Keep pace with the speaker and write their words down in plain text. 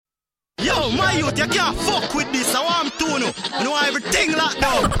Yo, my youth, you can't fuck with this. I want to know. I know everything locked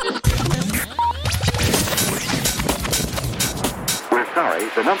down. We're sorry,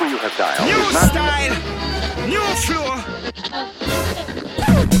 the number you have dialed New is not... style, new flow.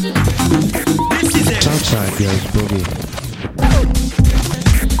 This is it. Southside goes Boogie.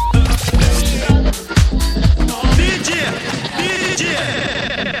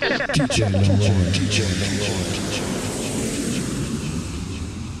 DJ Leroy.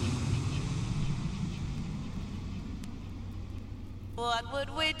 What would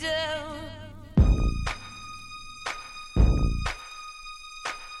we do?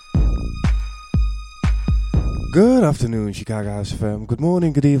 Good afternoon, Chicago House FM. Good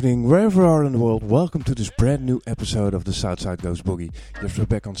morning, good evening, wherever you are in the world. Welcome to this brand new episode of the Southside Goes Boogie. Yes, we're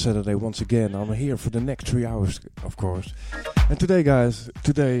back on Saturday once again. I'm here for the next 3 hours, of course. And today, guys,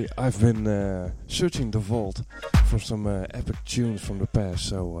 I've been searching the vault for some epic tunes from the past.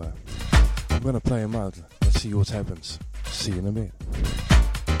 So I'm gonna play them out. Let's see what happens. See you in a bit.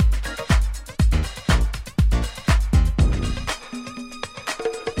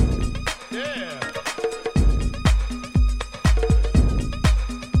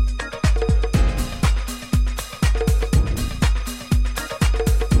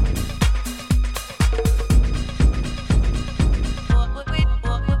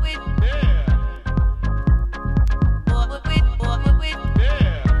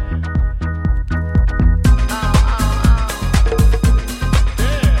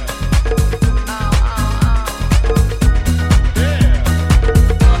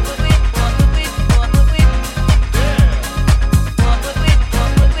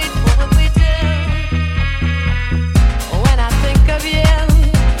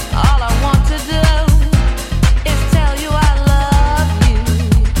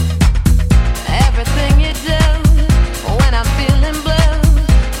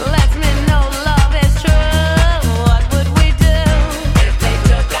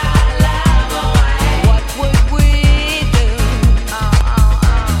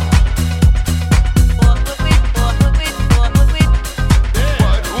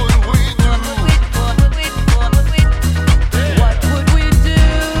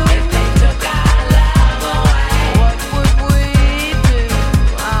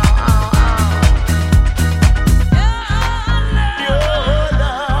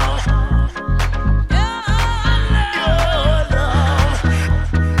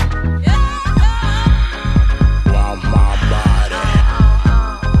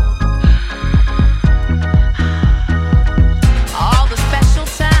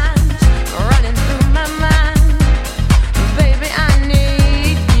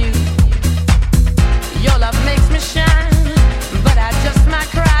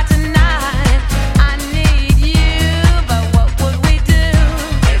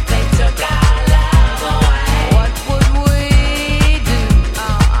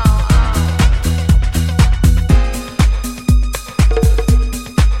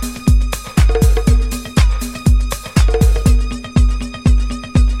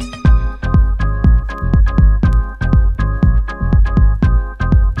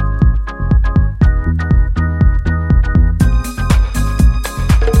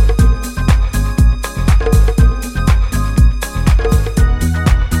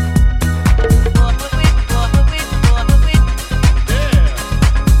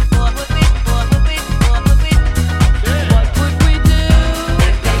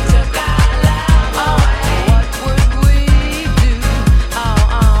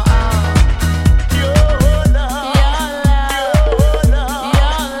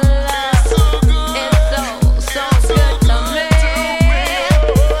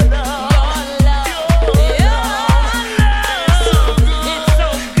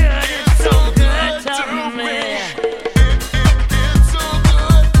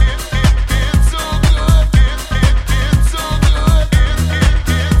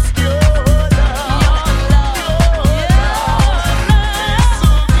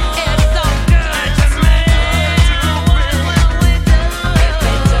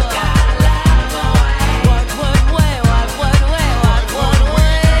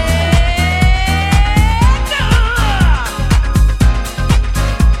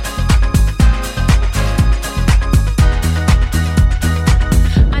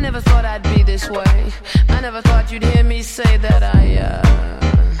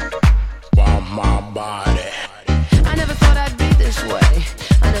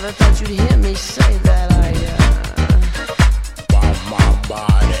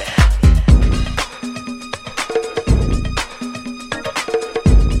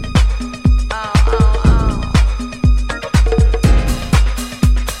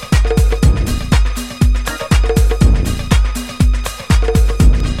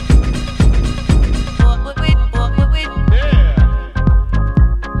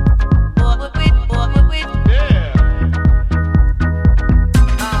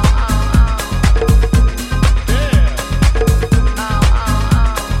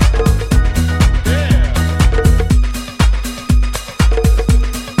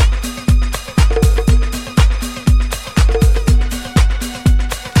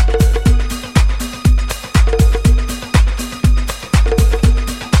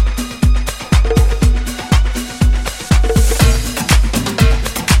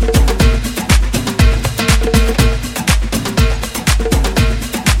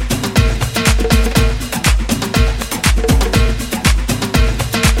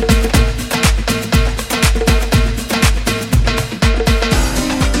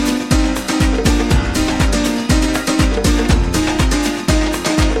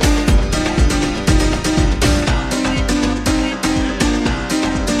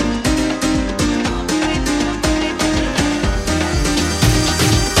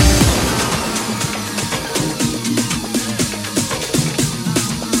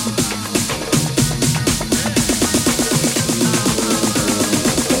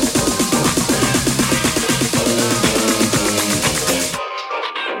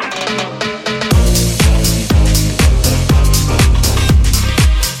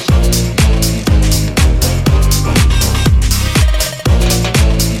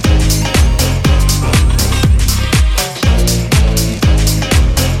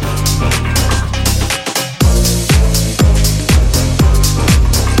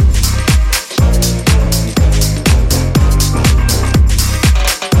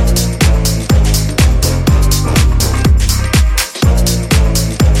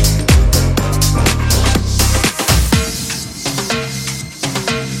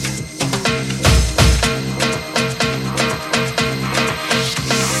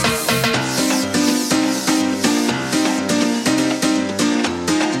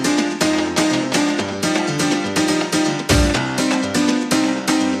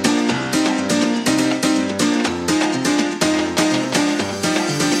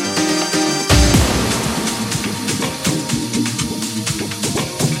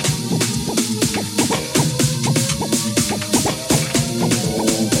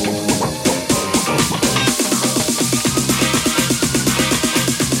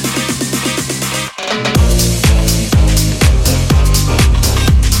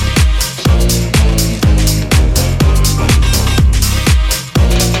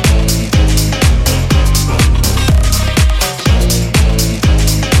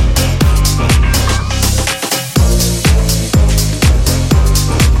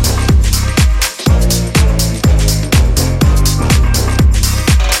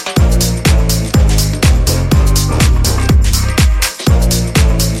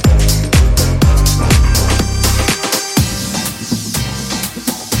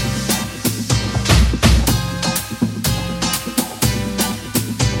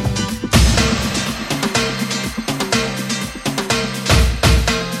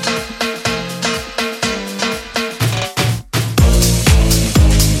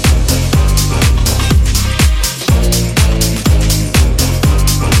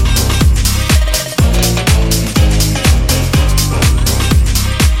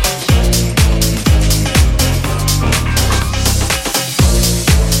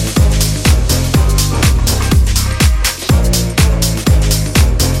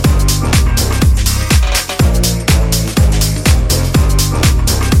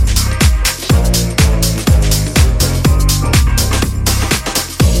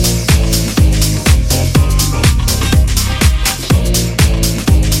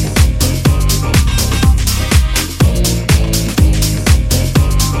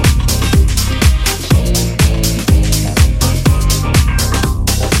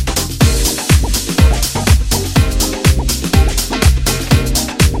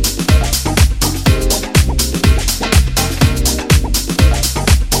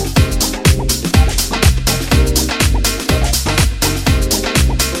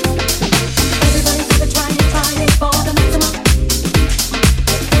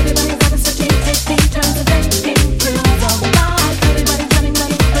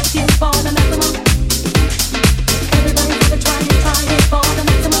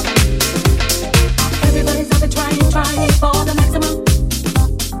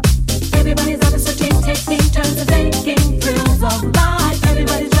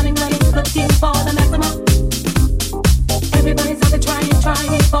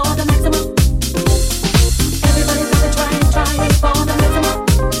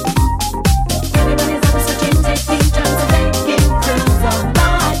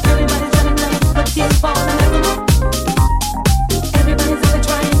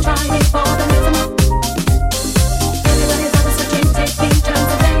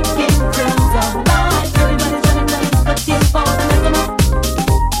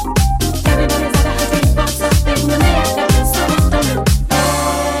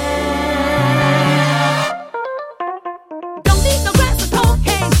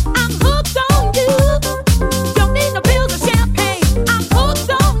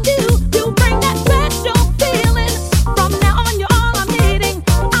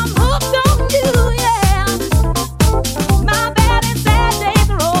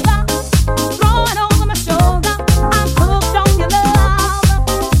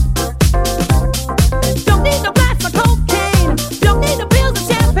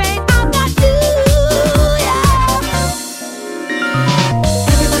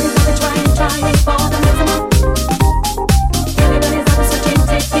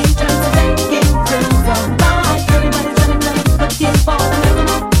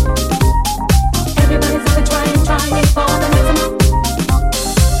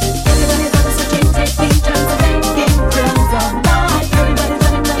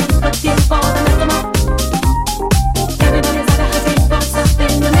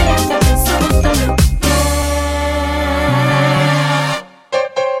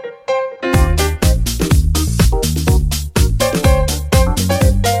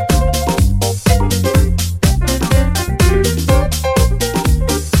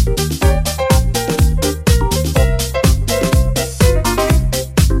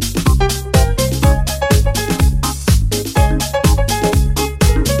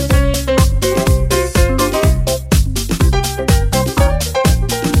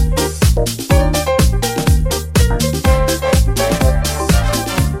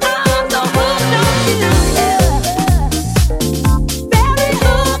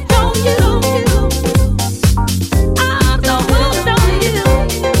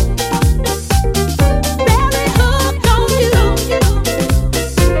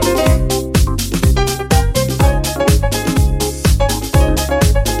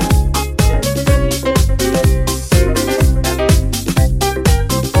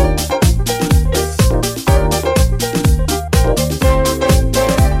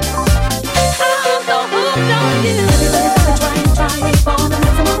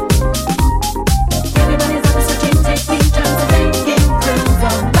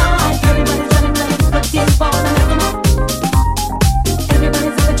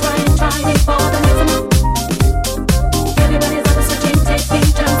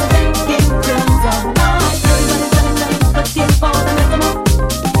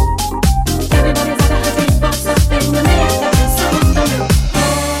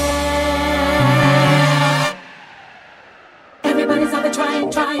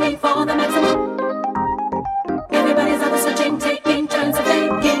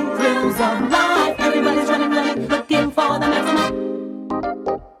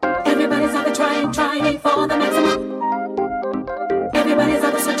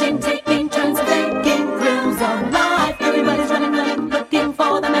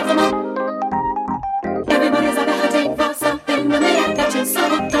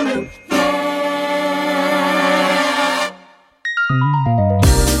 something new.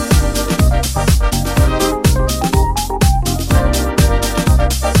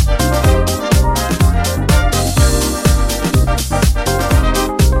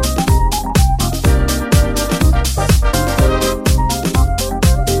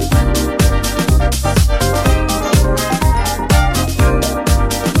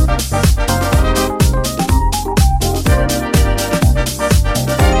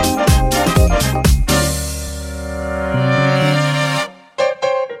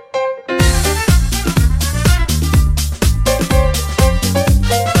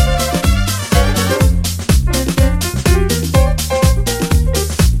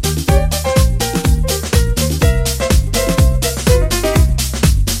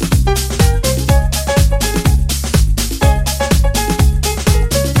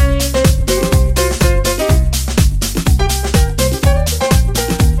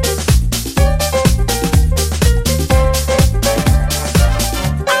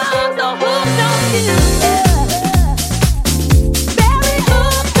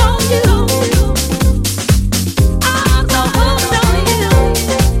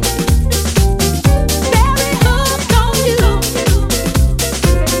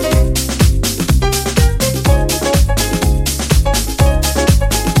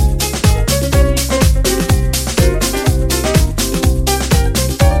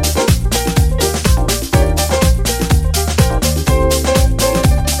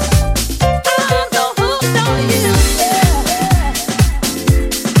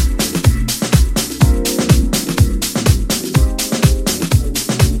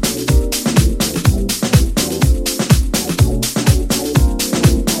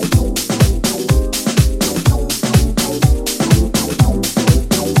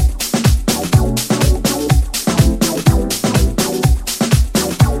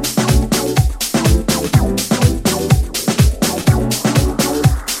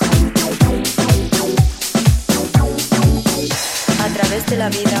 La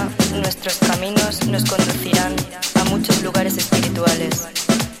vida, nuestros caminos nos conducirán a muchos lugares espirituales,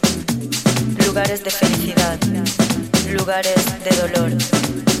 lugares de felicidad, lugares de dolor,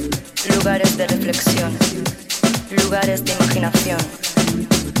 lugares de reflexión, lugares de imaginación.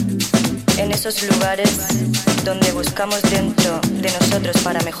 En esos lugares donde buscamos dentro de nosotros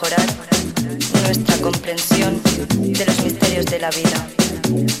para mejorar nuestra comprensión de los misterios de la vida,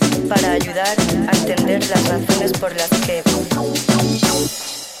 para ayudar a entender las razones por las que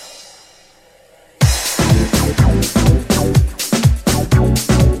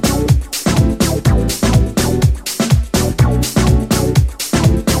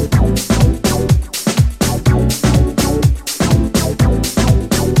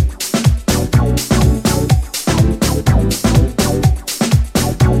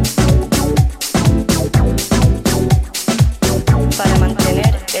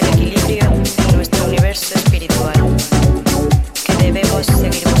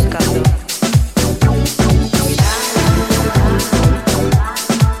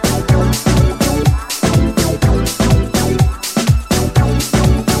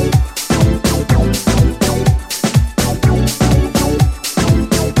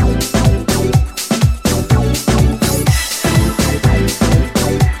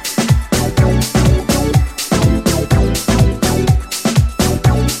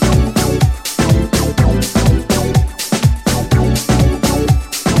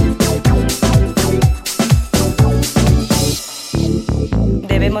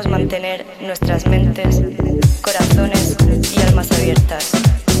mantener nuestras mentes, corazones y almas abiertas,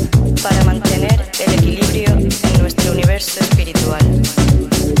 para mantener el equilibrio en nuestro universo espiritual,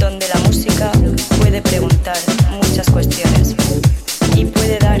 donde la música puede preguntar muchas cuestiones y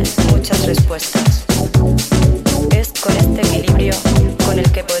puede dar muchas respuestas. Es con este equilibrio con el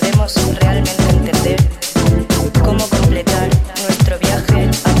que podemos realmente entender cómo completar nuestro viaje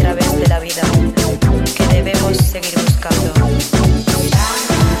a través de la vida, que debemos seguir buscando.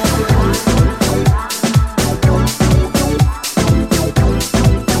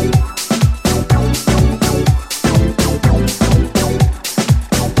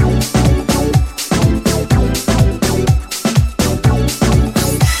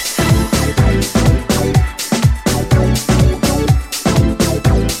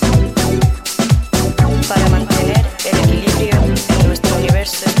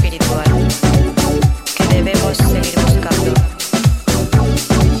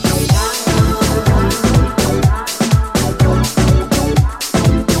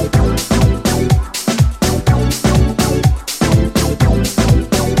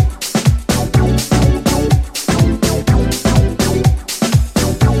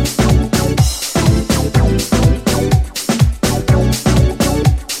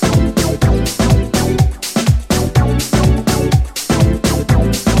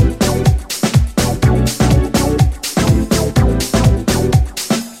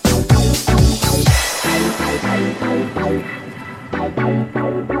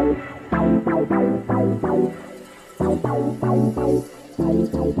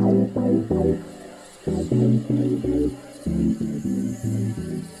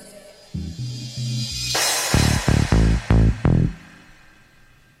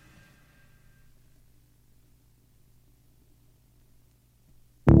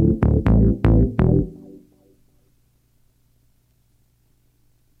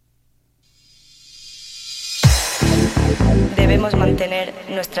 debemos mantener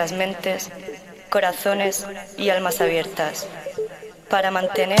nuestras mentes, corazones y almas abiertas para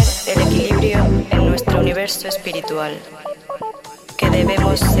mantener el equilibrio en nuestro universo espiritual que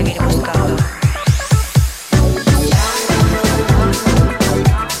debemos seguir buscando.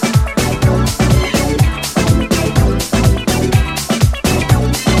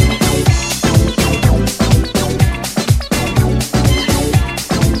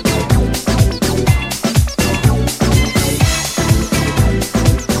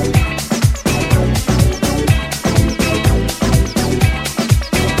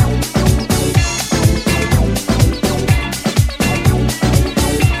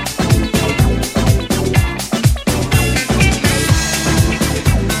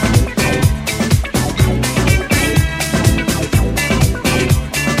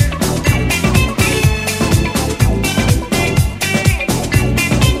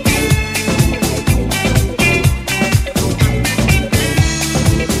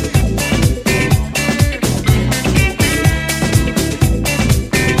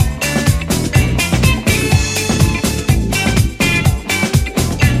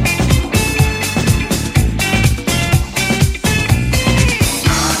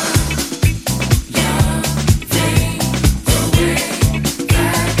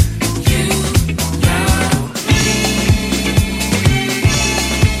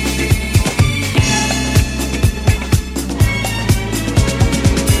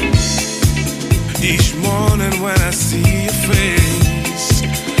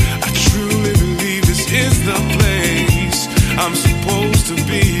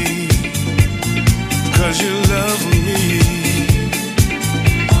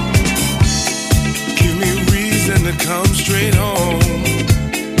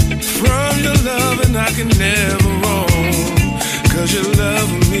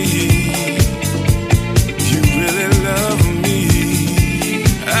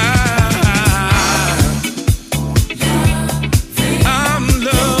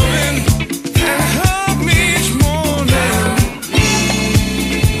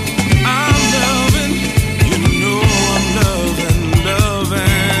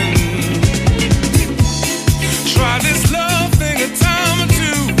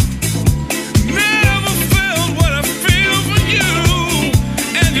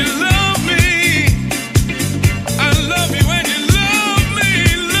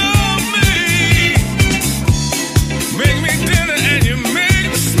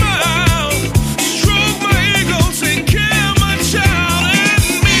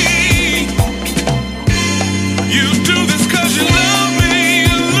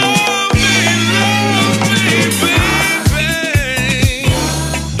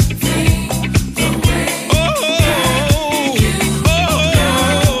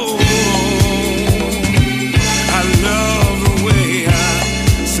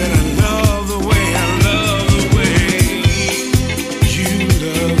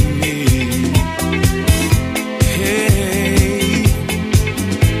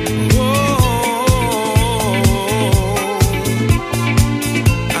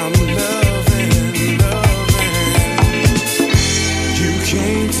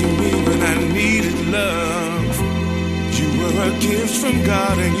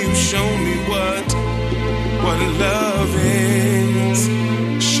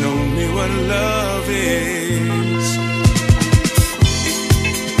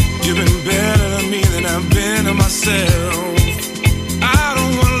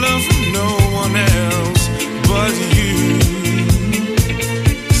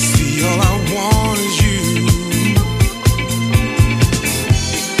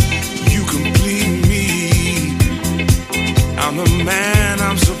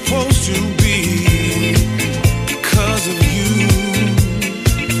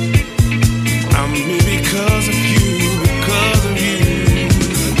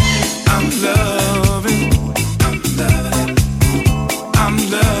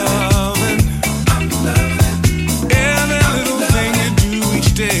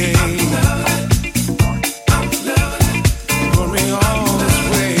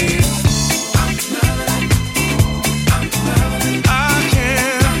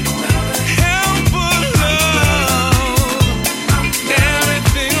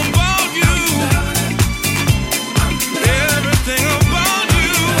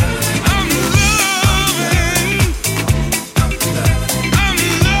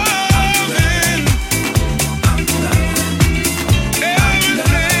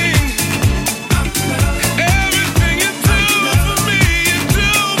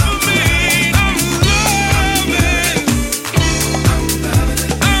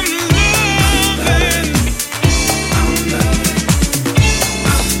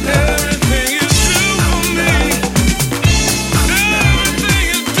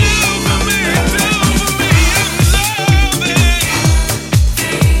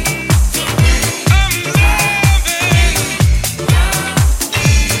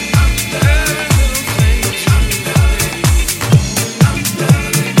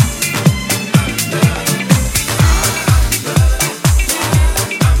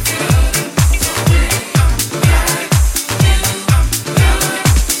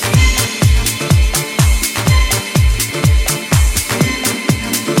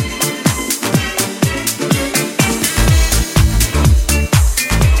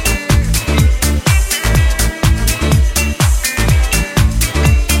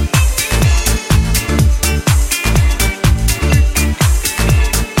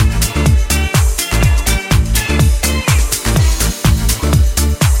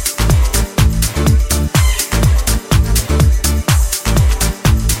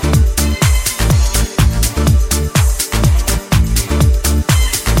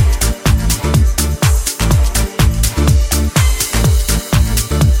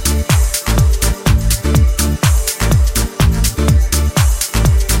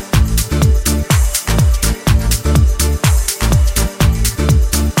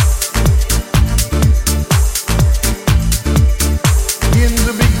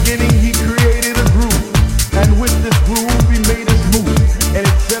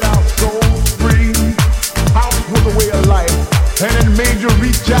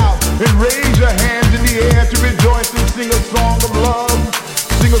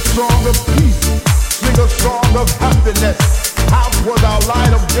 a song of peace, sing a song of happiness. House was our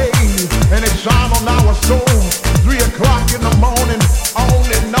light of day, and it shone on our souls. 3 o'clock in the morning, on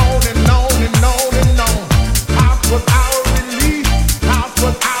and on and on and on and on. House was our release, house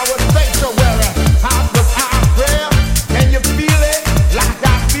was our sanctuary, house was our prayer. Can you feel it like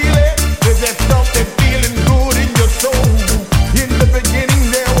I feel it? Is there something feeling good in your soul? In the beginning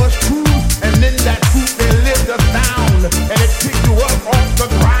there was truth, and in that truth there lived a sound, and it picked you up off the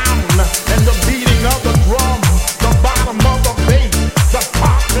ground, and the beating of the drum, the bottom of the bass, the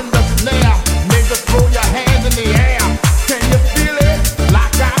pop and the snare made you throw your hands in the air. Can you feel it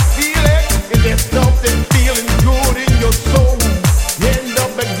like I feel it? Is there something feeling good in your soul? In the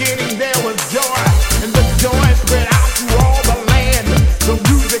beginning there was joy, and the joy spread out through all the land. The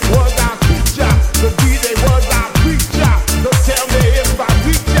music was our teacher, the DJ was our preacher. So tell me if I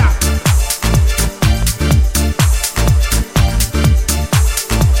reach ya.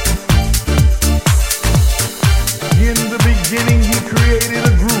 In the beginning he created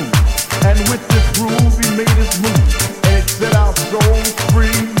a groove, and with this groove he made us move, and it set our souls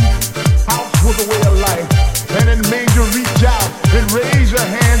free. House was a way of life, and it made you reach out and raise your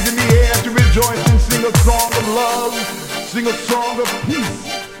hands in the air to rejoice and sing a song of love, sing a song of peace,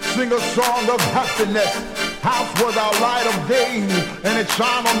 sing a song of happiness. House was our light of day, and it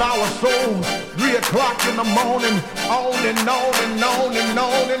shone on our souls. 3 o'clock in the morning, on and on and on and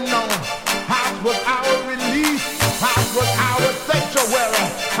on and on. House was our release, house was our sanctuary,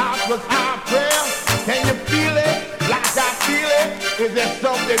 house was our prayer. Can you feel it like I feel it? Is there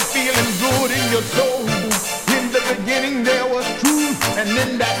something feeling good in your soul? In the beginning there was truth, and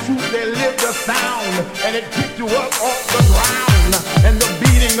in that truth there lived a sound, and it picked you up off the ground, and the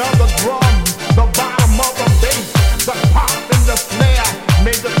beating of the drum, the bottom of the bass, the pop and the snare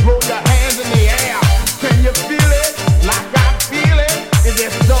made you throw your hands in the air. Can you feel it like I feel it? Is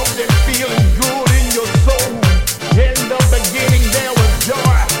there something feeling good in your soul? In the beginning there was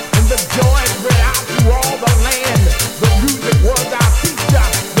joy, and the joy spread out through all the land. The music was our teacher,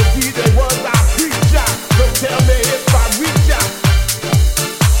 the DJ was our preacher. So tell me if I reach ya.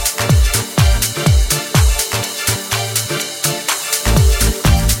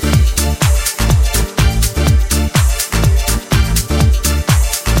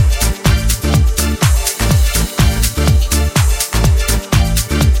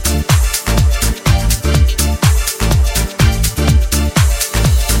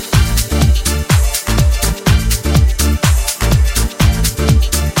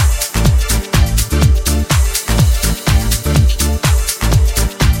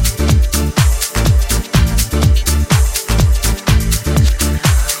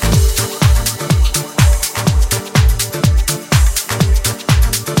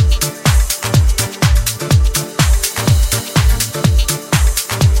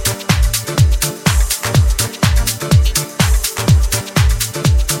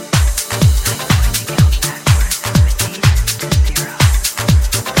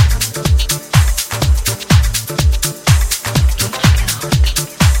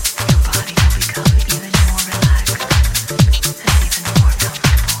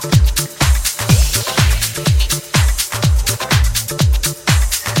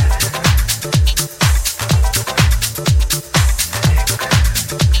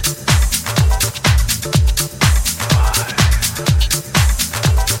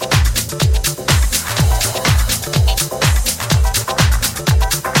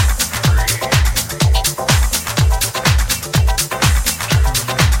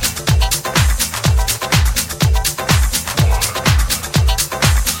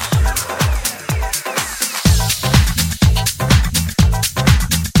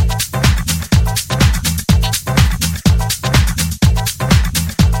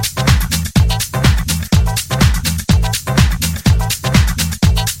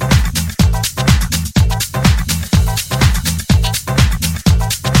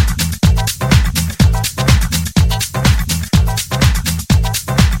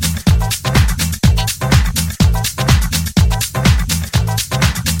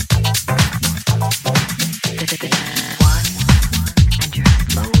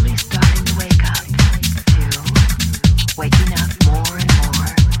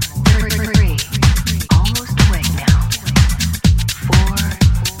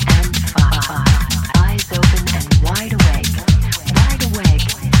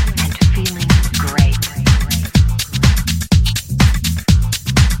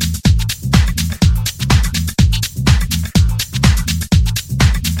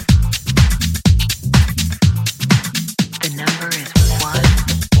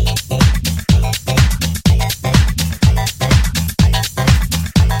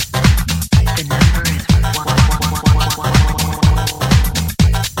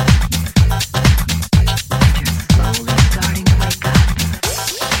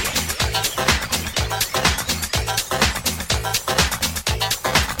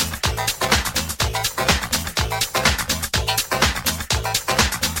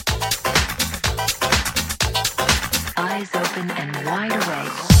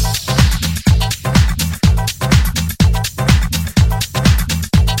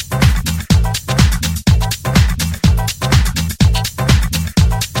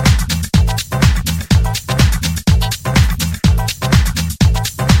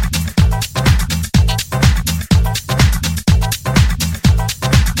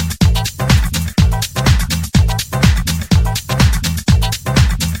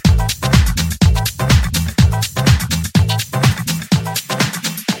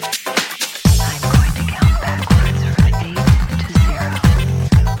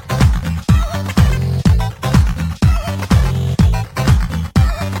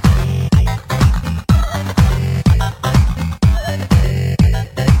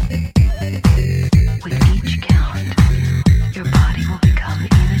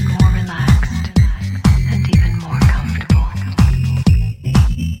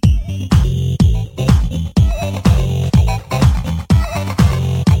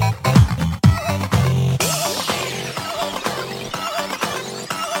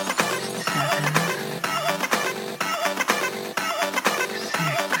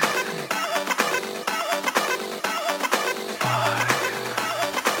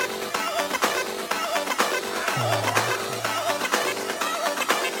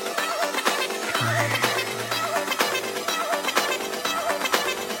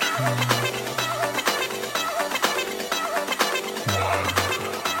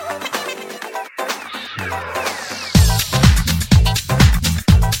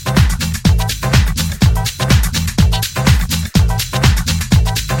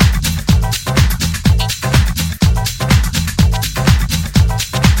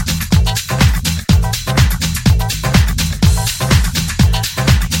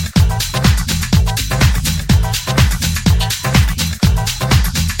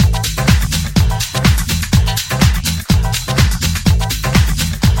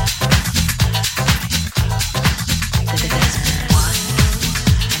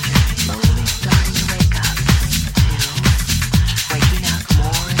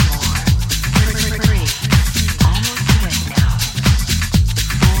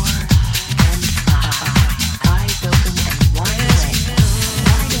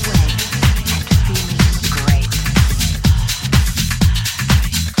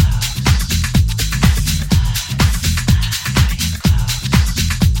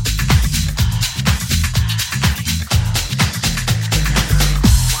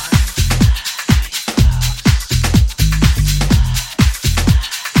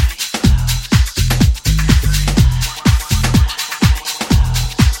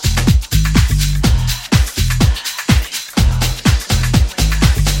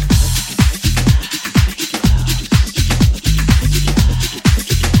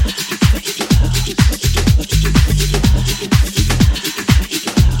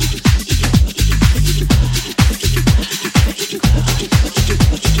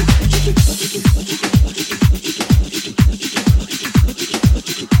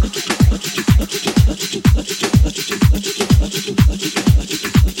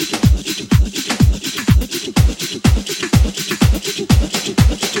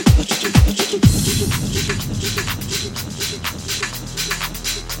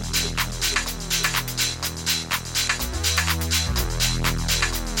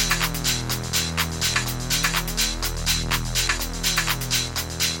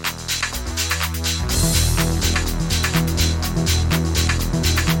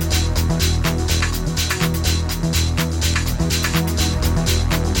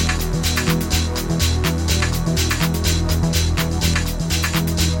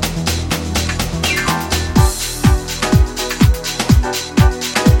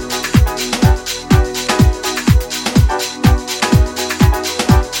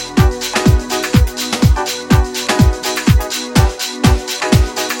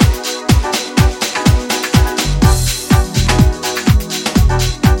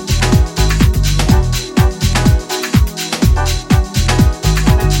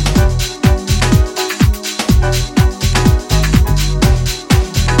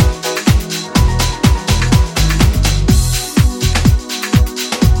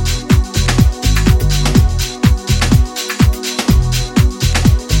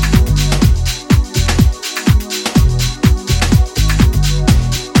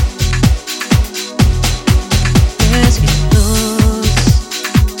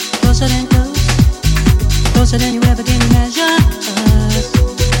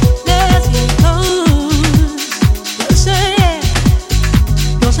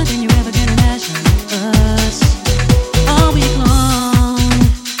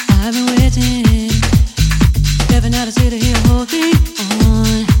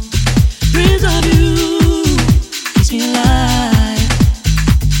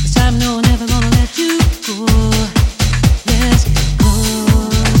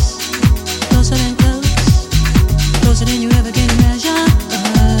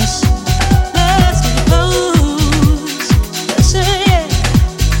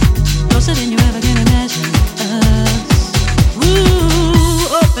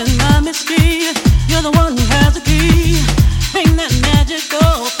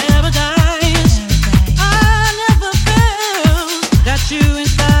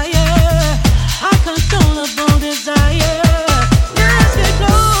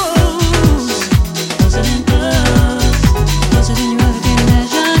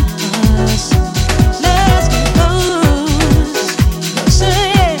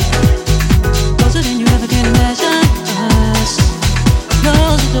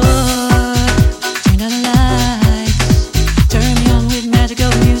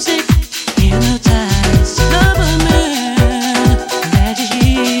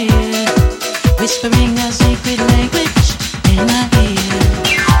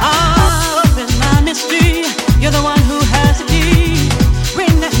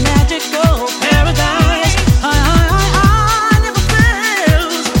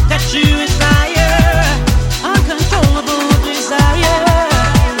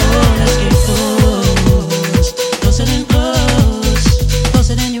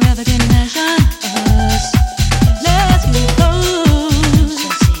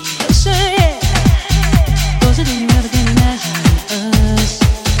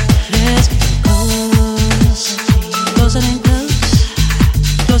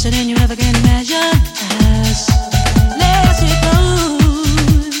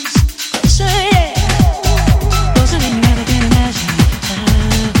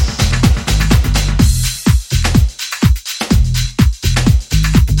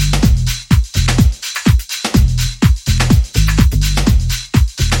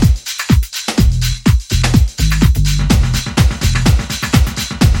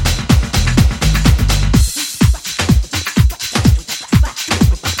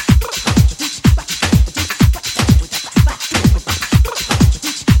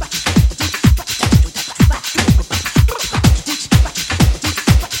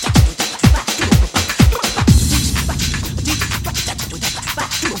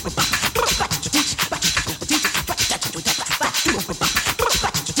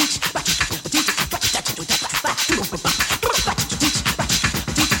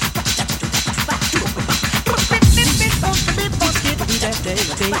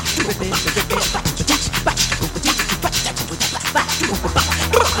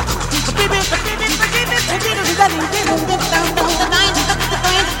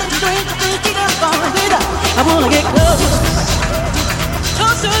 I wanna get close,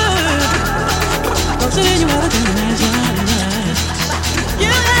 closer, closer than you ever can imagine. You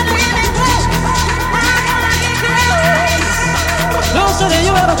gotta get me close. I wanna get close, closer than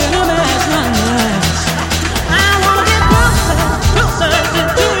you ever can imagine. I wanna get closer, closer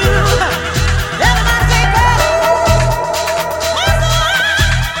to you. Everybody say close.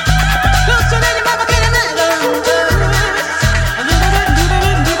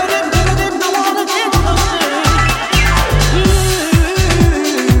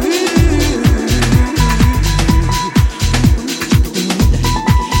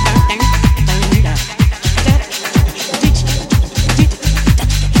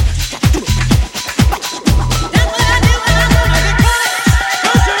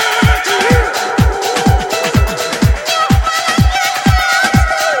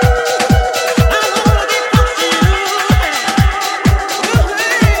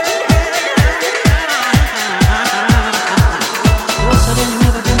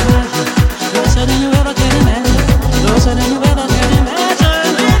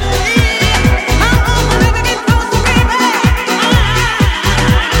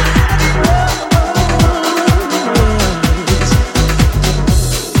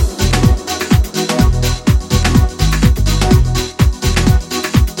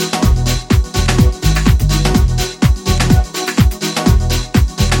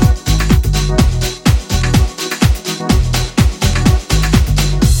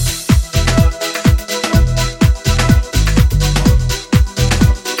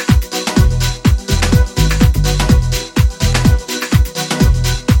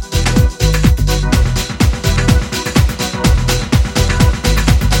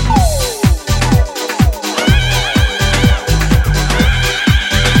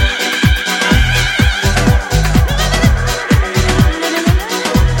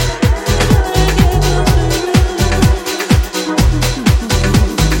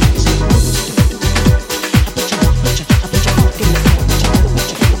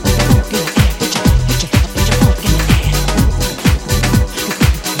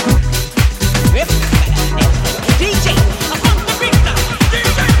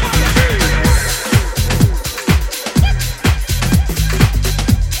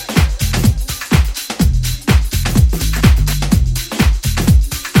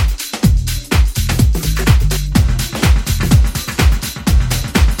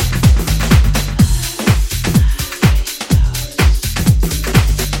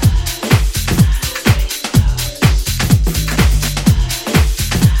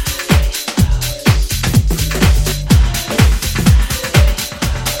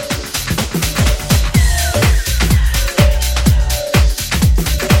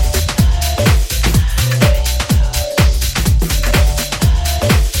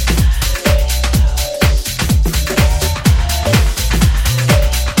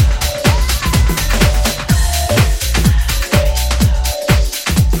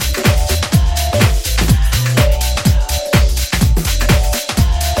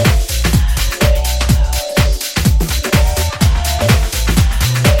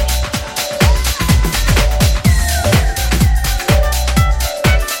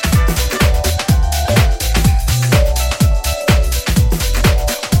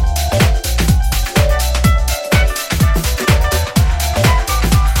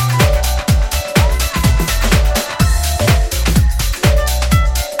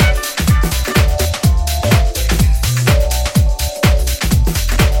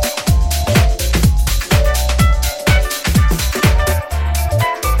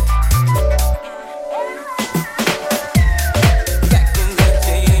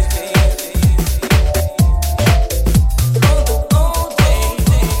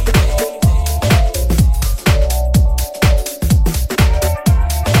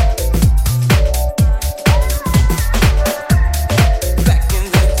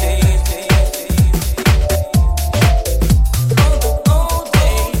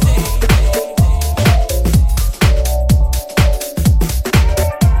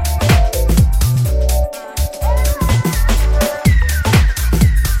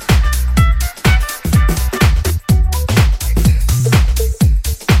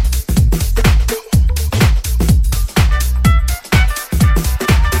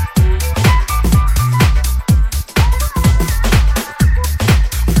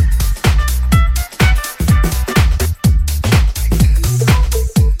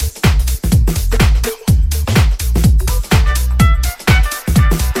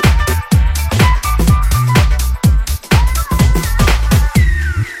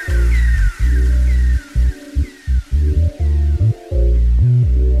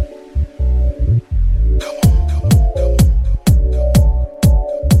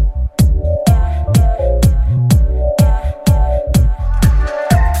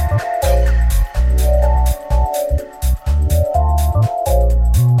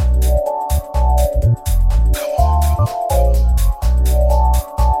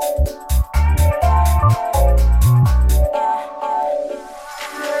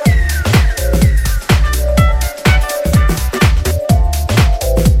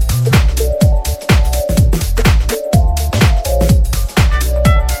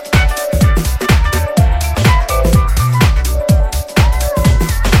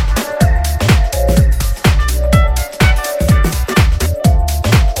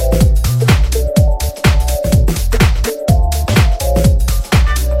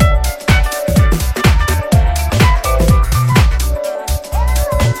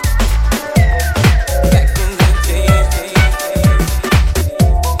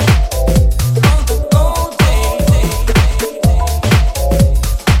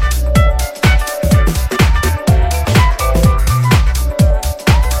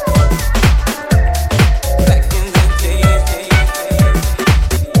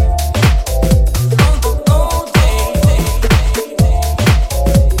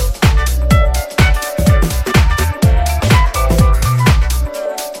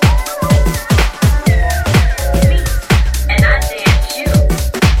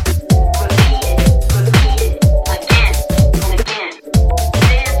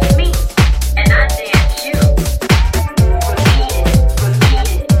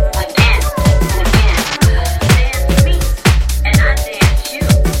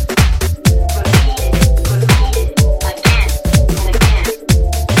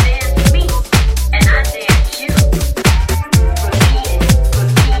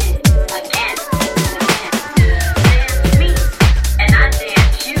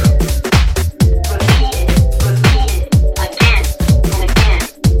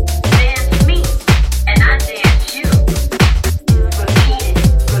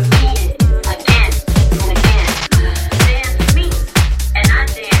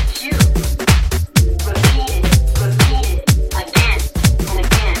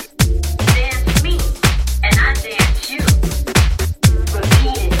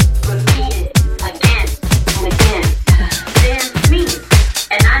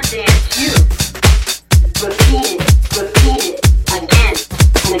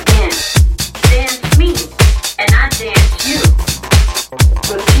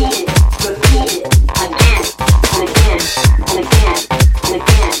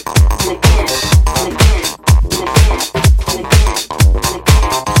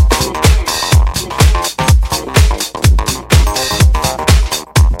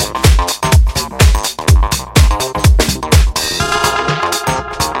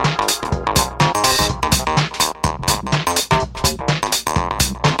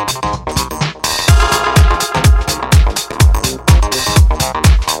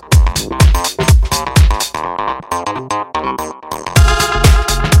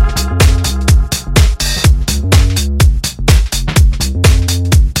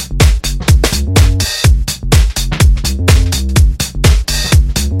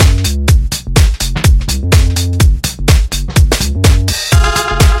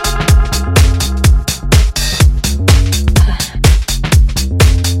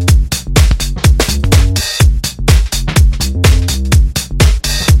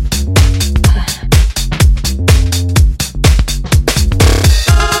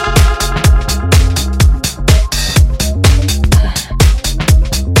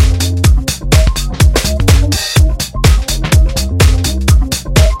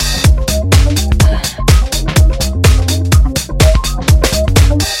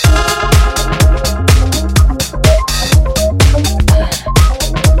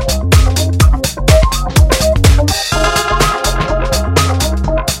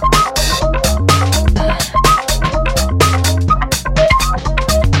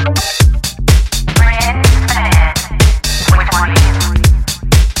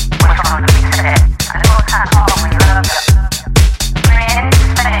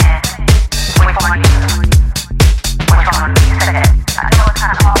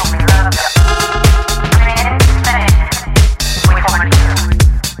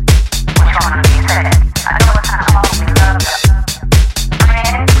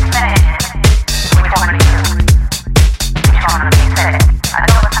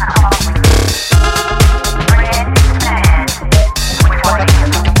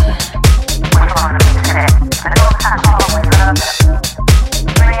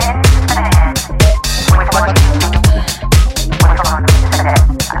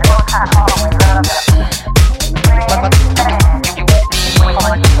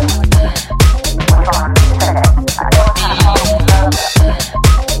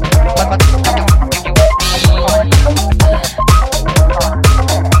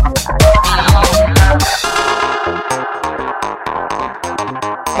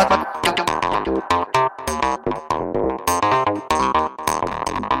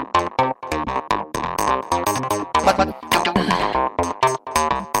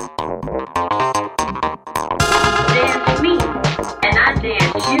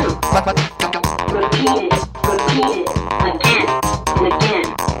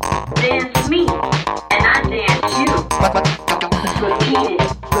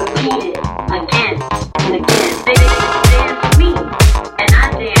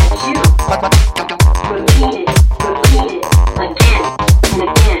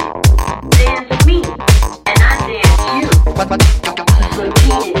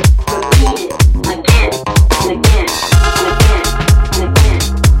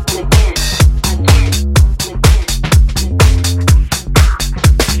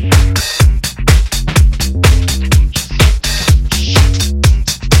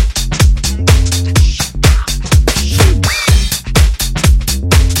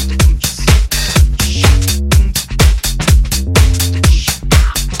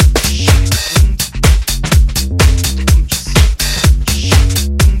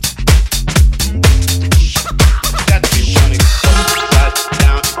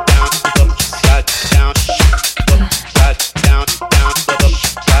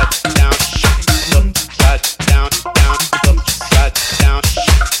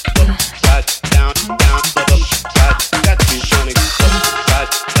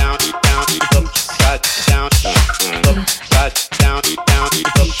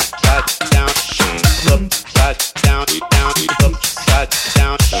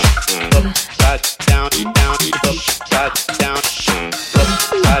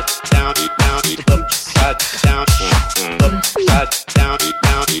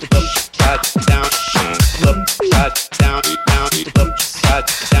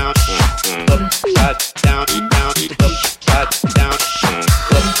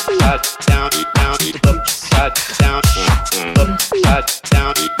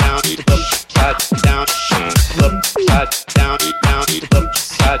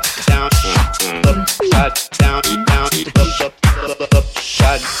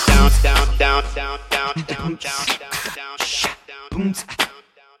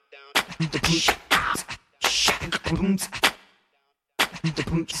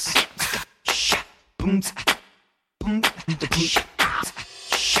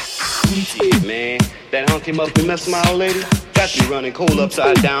 Shit, man, that hunky must be messing my old lady. Got to be running cold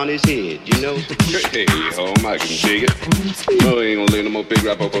upside down his head, you know? Hey, home, I can dig it. No, ain't gonna lay no more big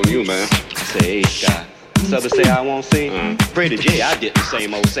rap up on you, man. I say, hey, Scott, Southern say I won't sing. Freddie J, I did the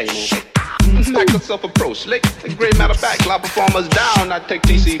same old. Knock yourself a pro slick. The great matter back, live performers down. I take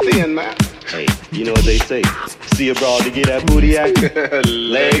TCP in, man. Hey, you know what they say? See a broad to get that booty act.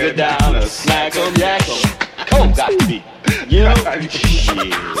 Leg her down or smack 'em, yak 'em. Oh, got to be. You know?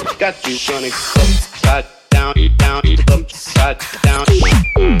 Yeah, got to be running upside down, down, upside down,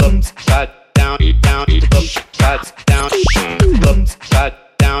 upside down, down, upside down, upside down, down, upside down, upside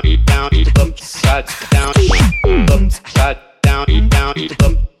down, down,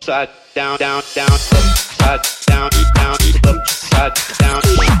 upside down, down, down, upside down, down, upside down,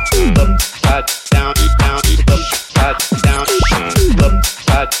 upside down, down, upside down, upside down, down,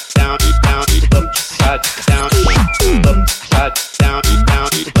 upside down, upside down, down,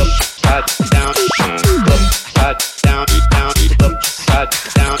 upside down, upside down, down, upside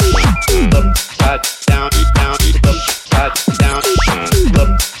down, upside down, down, upside down,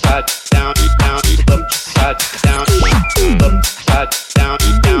 upside down, down, upside down, upside down,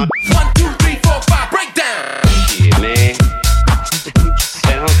 down. 1, 2, 3, 4, 5, break down. Shit, man,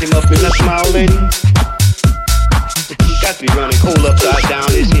 that hunky must be messing my old lady. Got to be running cold upside down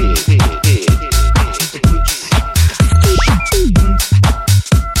his head.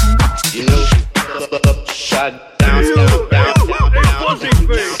 You know, upside down, down, down, down, Hey, down. fuzzy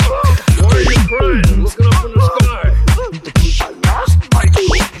face, why are you crying? Looking up in the sky. I lost my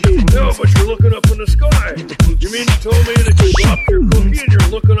cookie. No, but you're looking up in the sky. You mean to tell me that you dropped your cookie and you're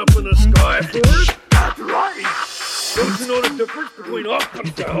looking up in the sky for it? That's right. Don't you know the difference between up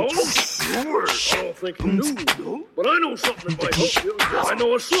and down? Sure. I don't think you do. But I know something that might help you. I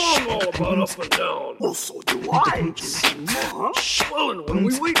know a song all about up and down. Well, so do I. Well, and what are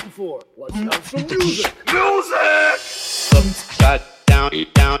we waiting for? Let's have some music. Music! Upside down,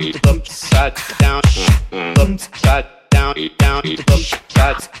 down, upside down, upside down, down,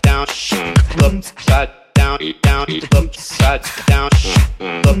 upside down, upside down, down, upside down,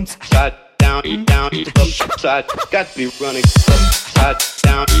 upside down, down, upside. Got to be running upside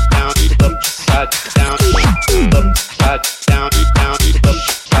down, down, upside down, upside down, down,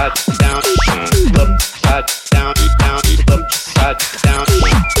 upside down, upside down, down, upside down,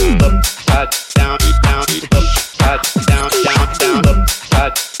 upside down, down, upside down, down, down, upside down, down,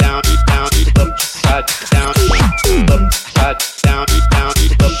 upside down, upside down, down, upside down, upside down, down,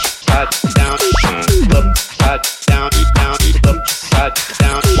 upside down, upside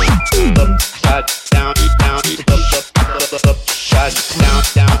down, down, upside down.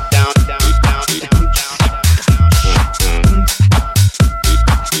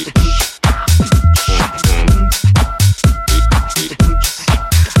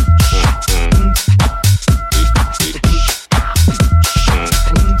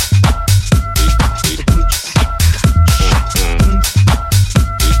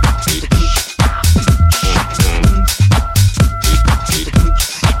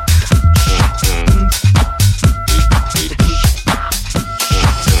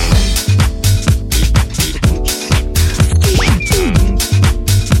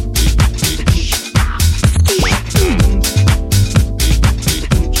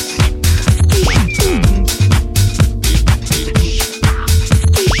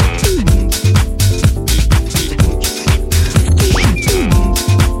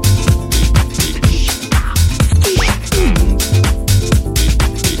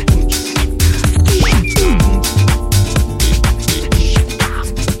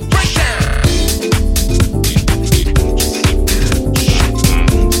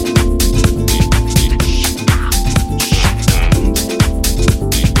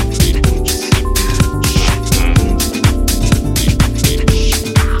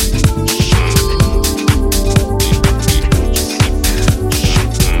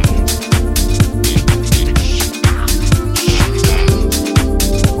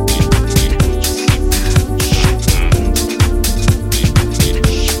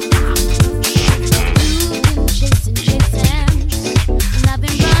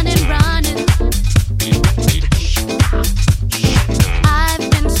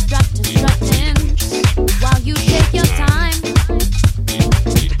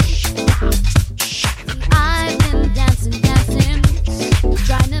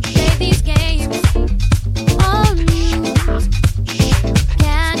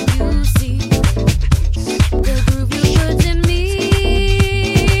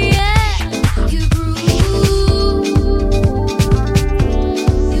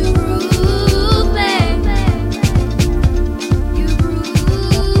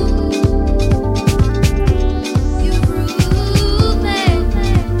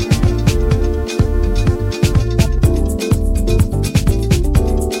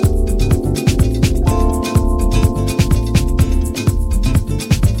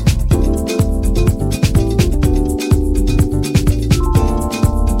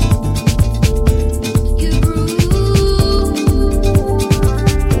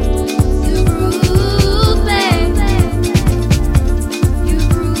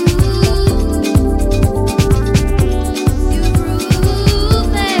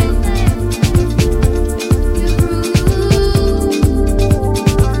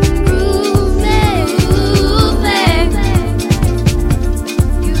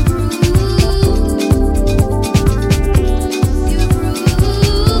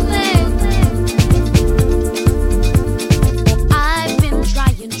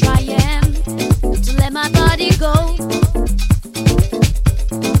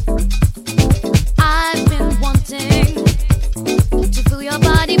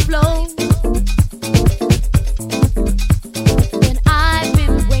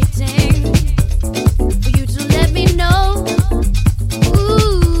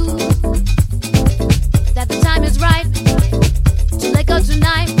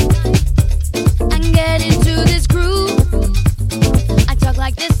 night and get into this groove. I talk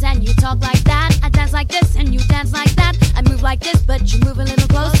like this and you talk like that. I dance like this and you dance like that. I move like this but you move a little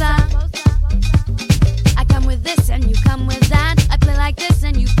closer. I come with this and you come with that. I play like this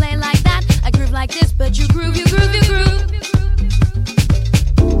and you play like that. I groove like this but you groove, you groove, you groove.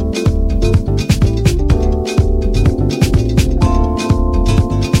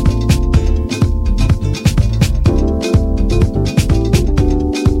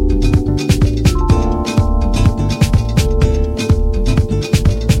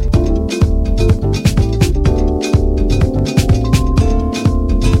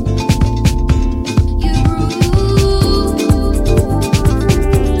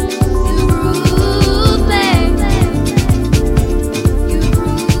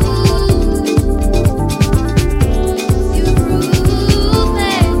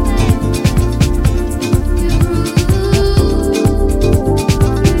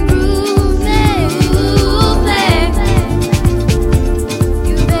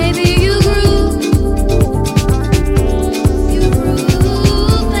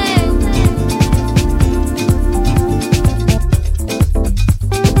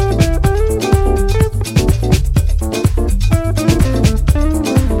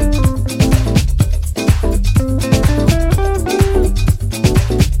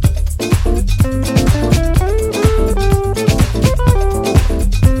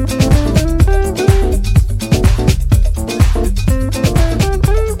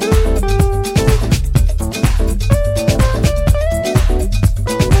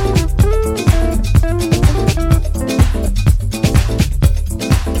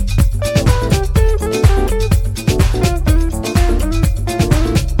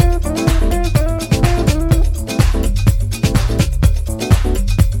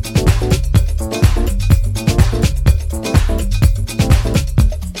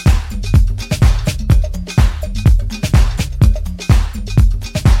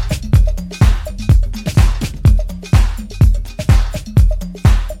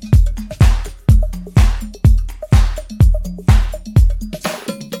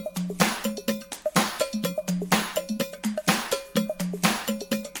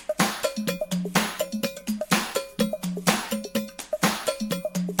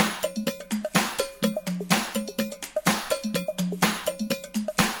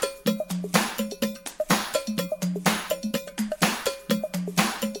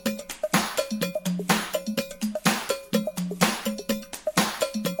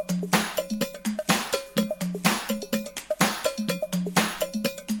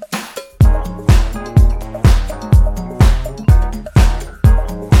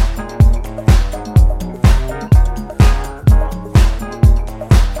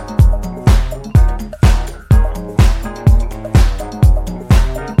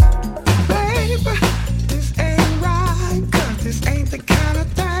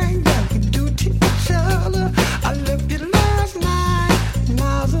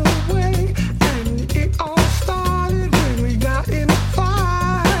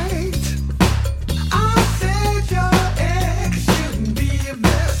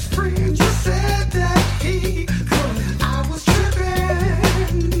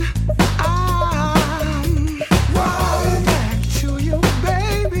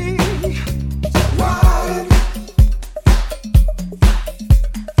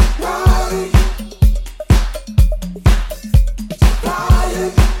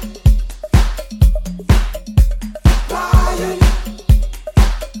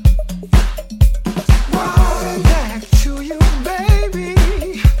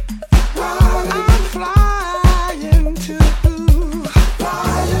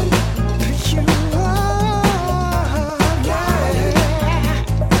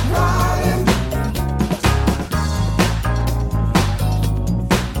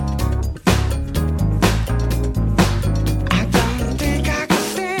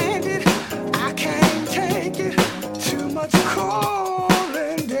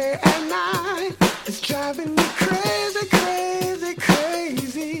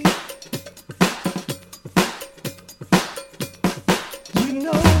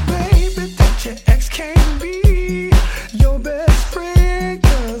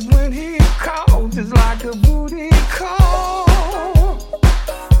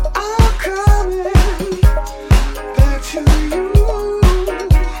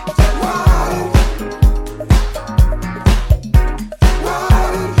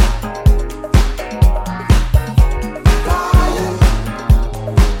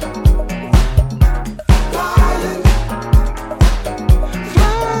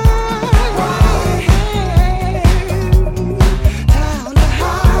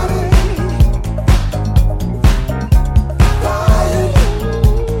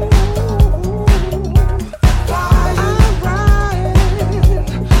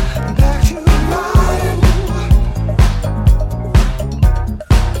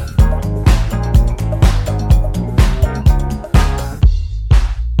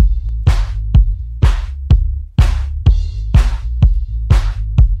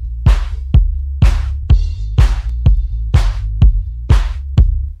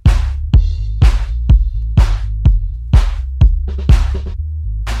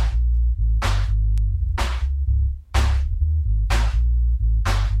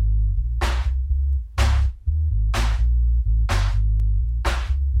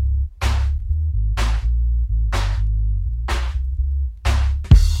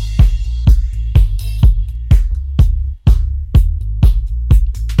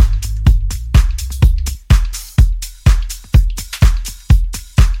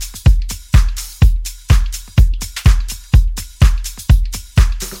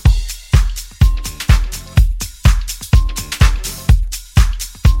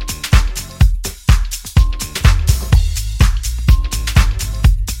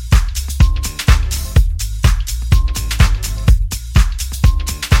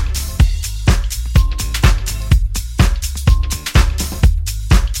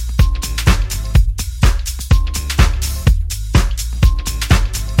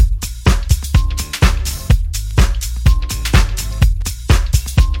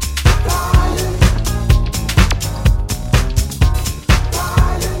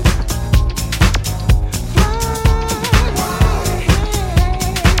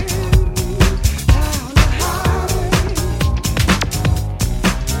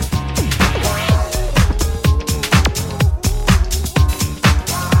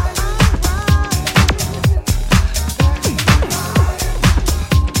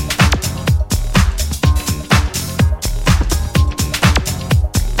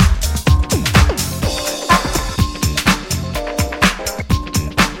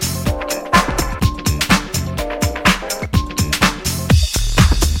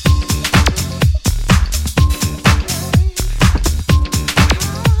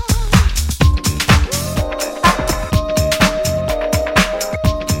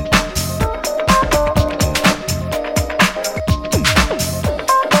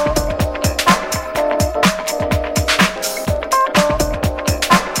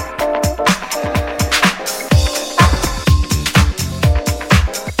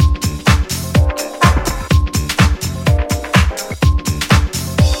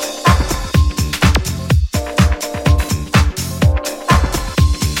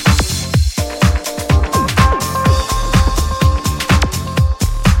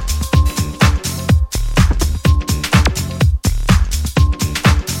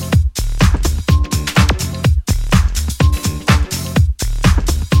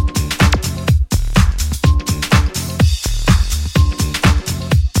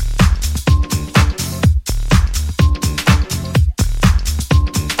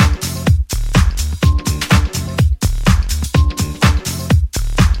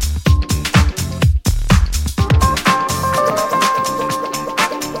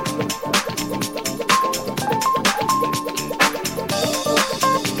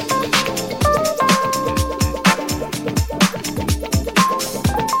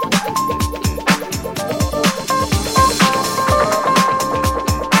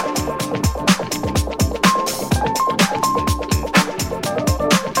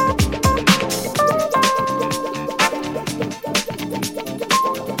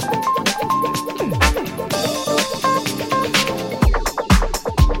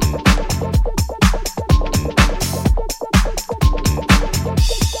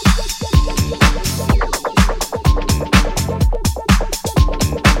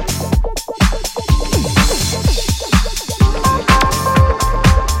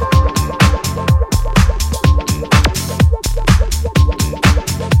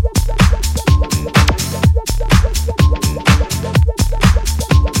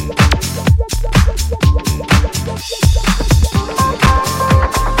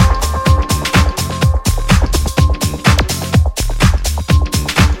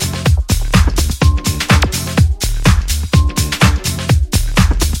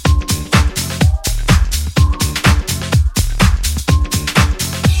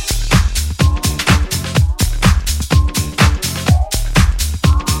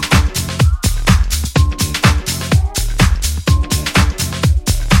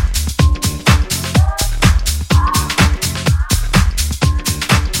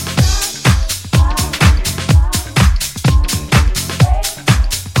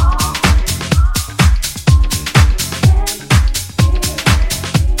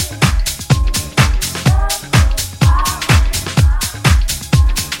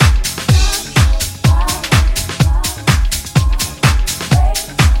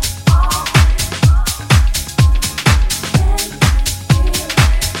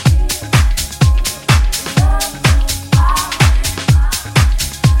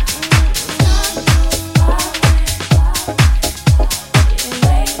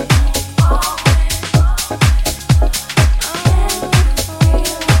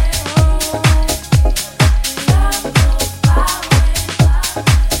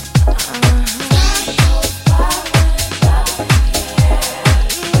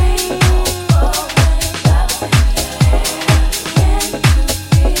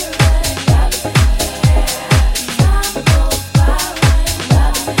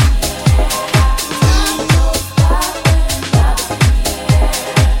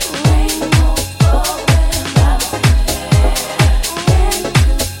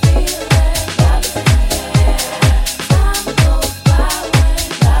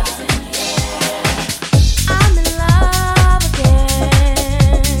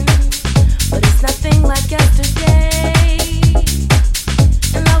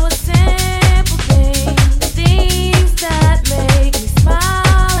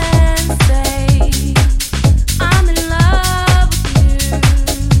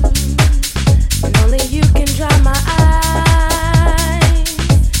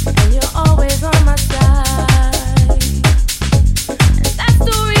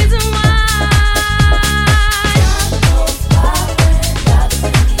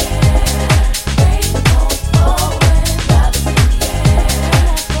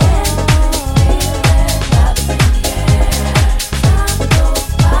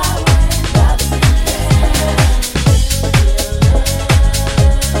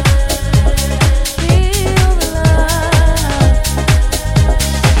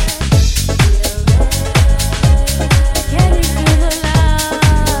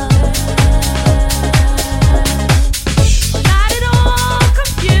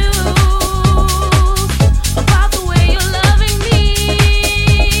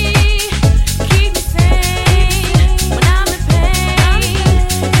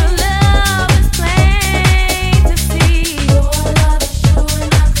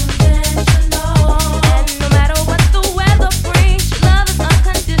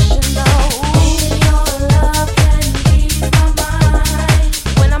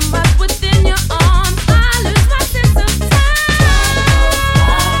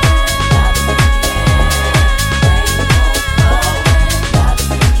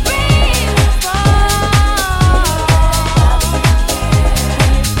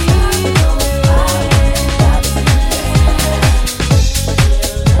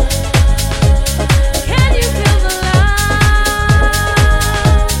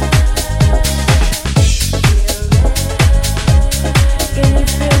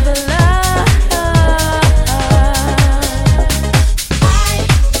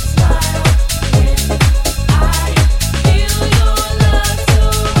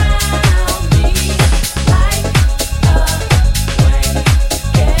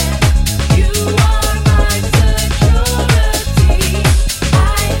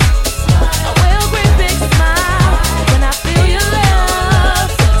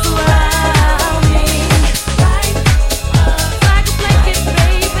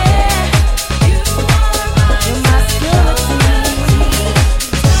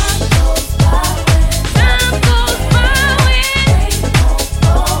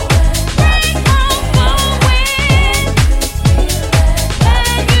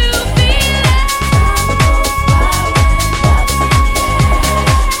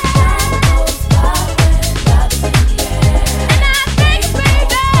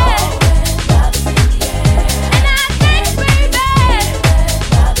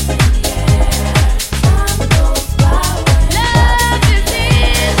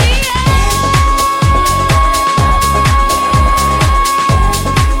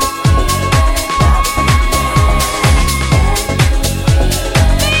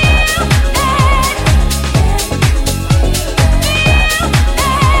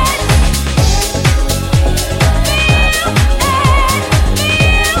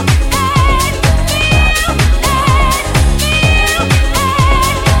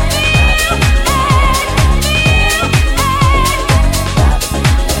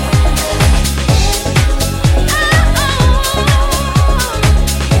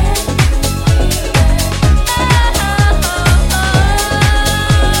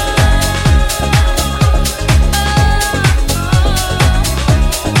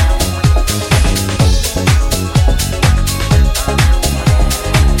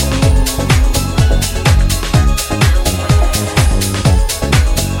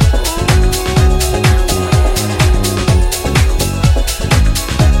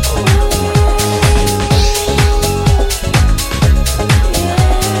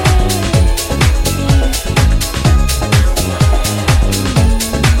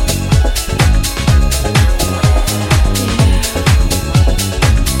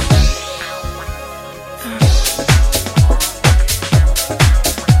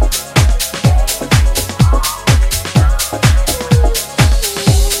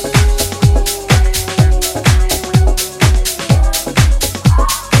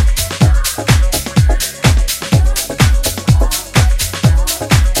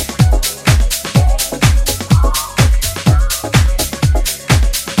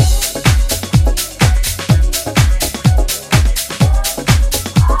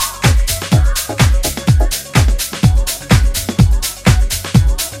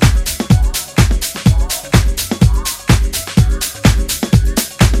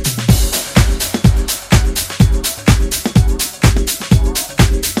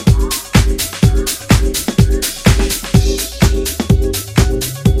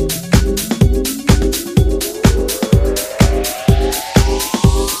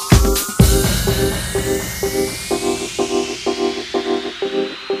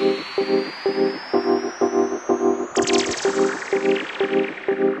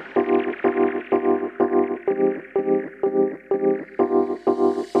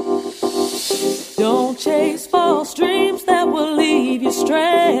 Don't chase false dreams that will leave you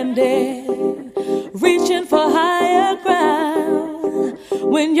stranded, reaching for higher ground.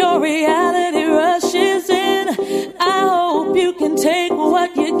 When your reality rushes in, I hope you can take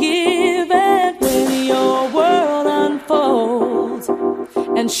what you give. And when your world unfolds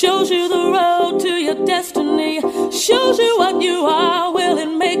and shows you the road to your destiny, shows you what you are, will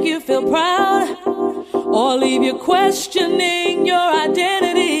it make you feel proud or leave you questioning your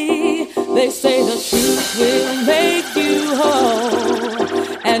identity? They say the truth will make you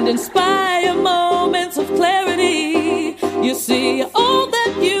whole and inspire moments of clarity. You see, all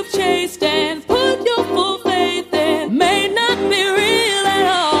that you've chased and put your full faith in may not be real at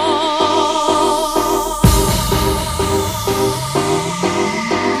all.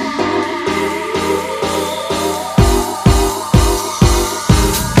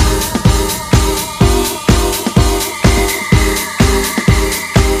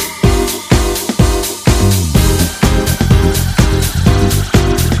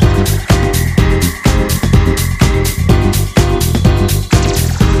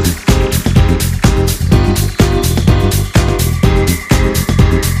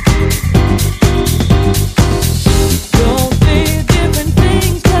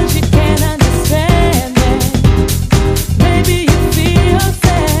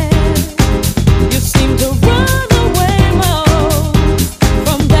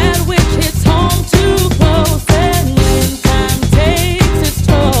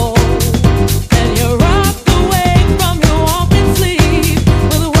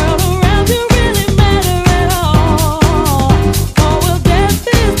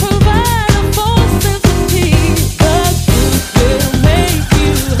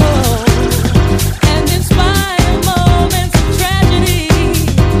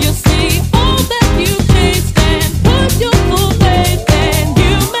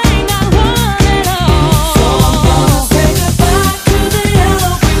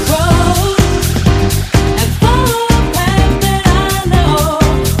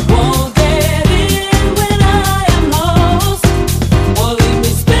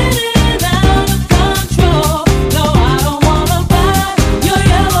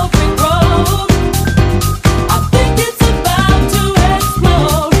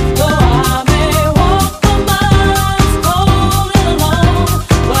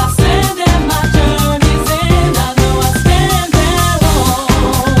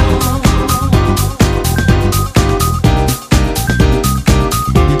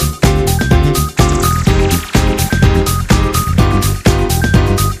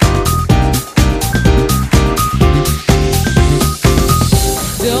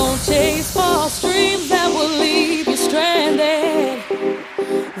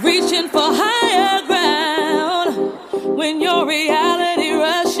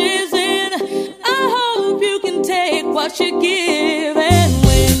 what you give, and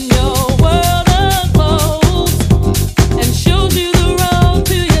when your world unfolds and shows you the road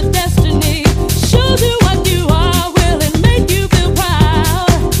to your destiny, shows you what you are, will it make you feel proud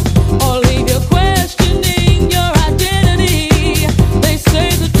or leave you questioning your identity? They say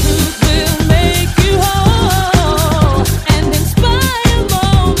the truth will make you whole and inspire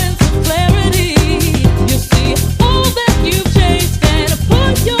moments of clarity. You see, all that you've chased and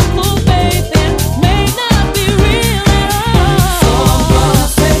put your full faith in may not be real at all. So I'm gonna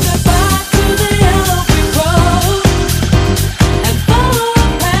say goodbye to the yellow brick road and follow a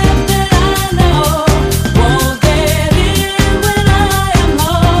path that I know won't get in when I am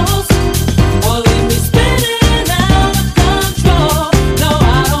lost or leave me spinning out of control. No,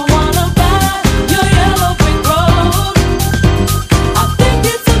 I don't wanna buy your yellow brick road. I think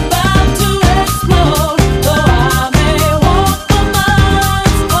it's about to explode. Though I may walk for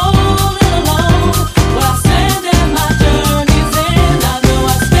miles cold and alone, but I stand at my journey's end. I know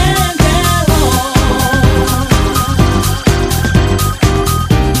I stand alone.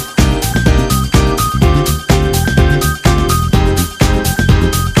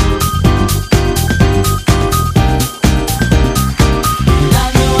 I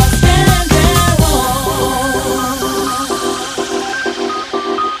know I stand alone.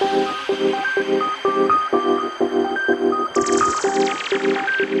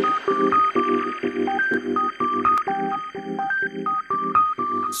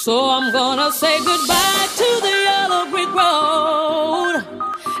 So I'm gonna say goodbye to the yellow brick road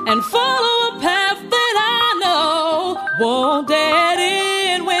and follow a path that I know won't dead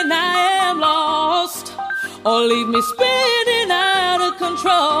end when I am lost or leave me spinning out of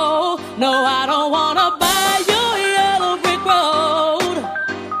control. No, I don't wanna buy your yellow brick road.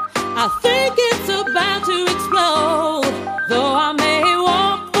 I think it's about to explode. Though I may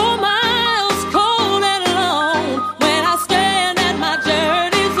walk for miles, cold and alone. When I stand at my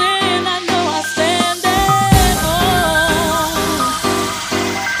journey's end, I know I stand at home.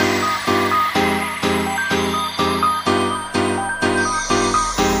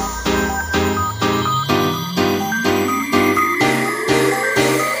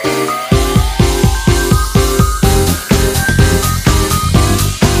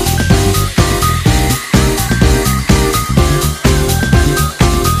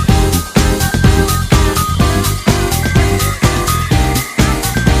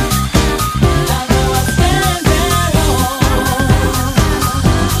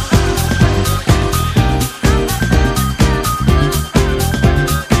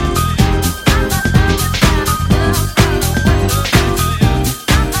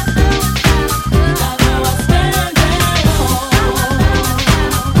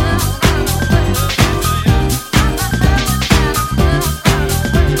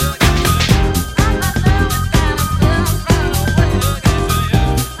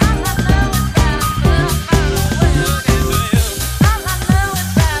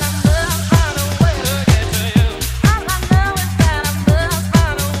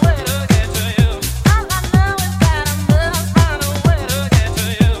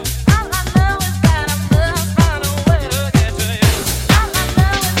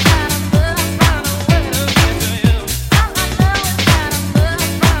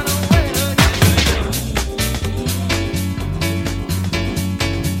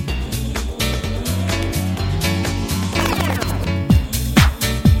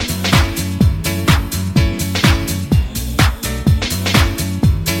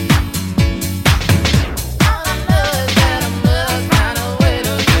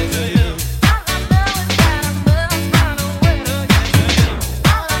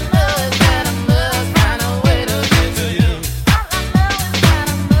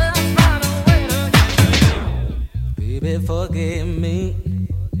 Forgive me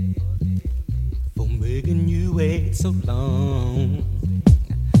for making you wait so long,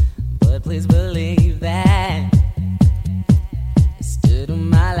 but please believe that it's due to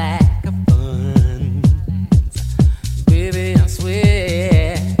my lack of funds. Baby, I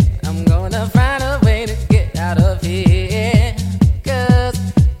swear I'm gonna find a way to get out of here, 'cause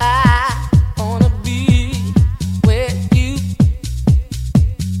I wanna be where you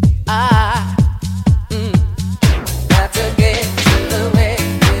are.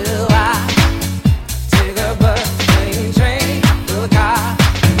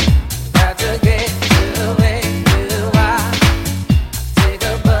 Away.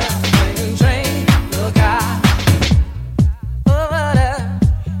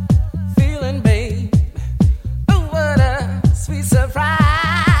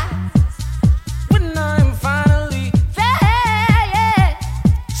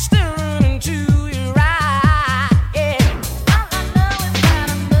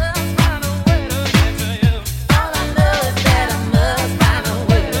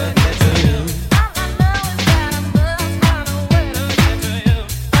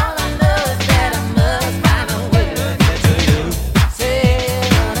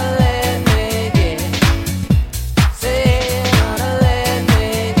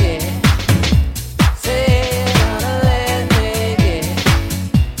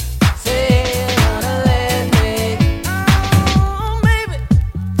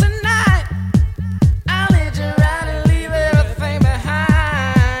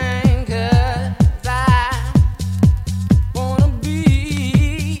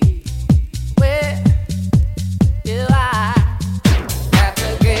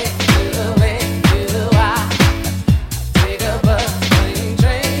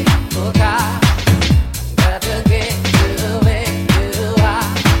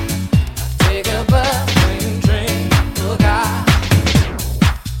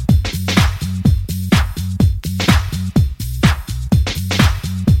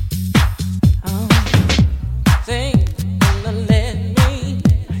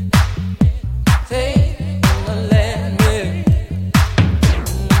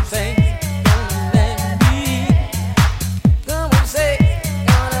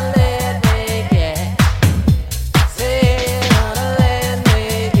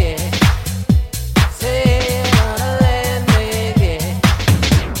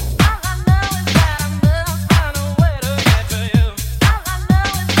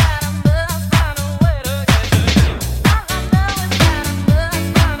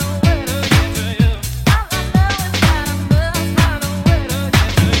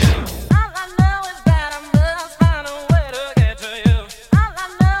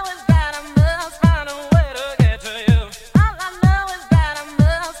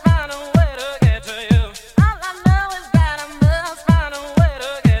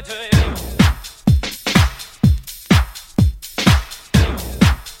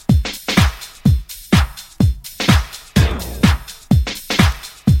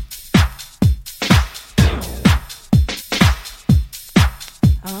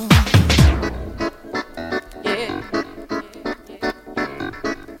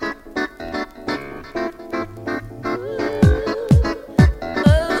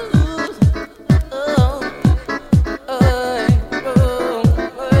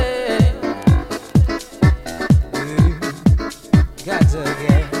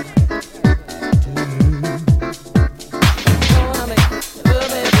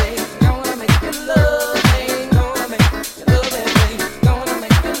 Gonna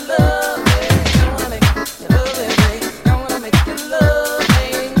make you love.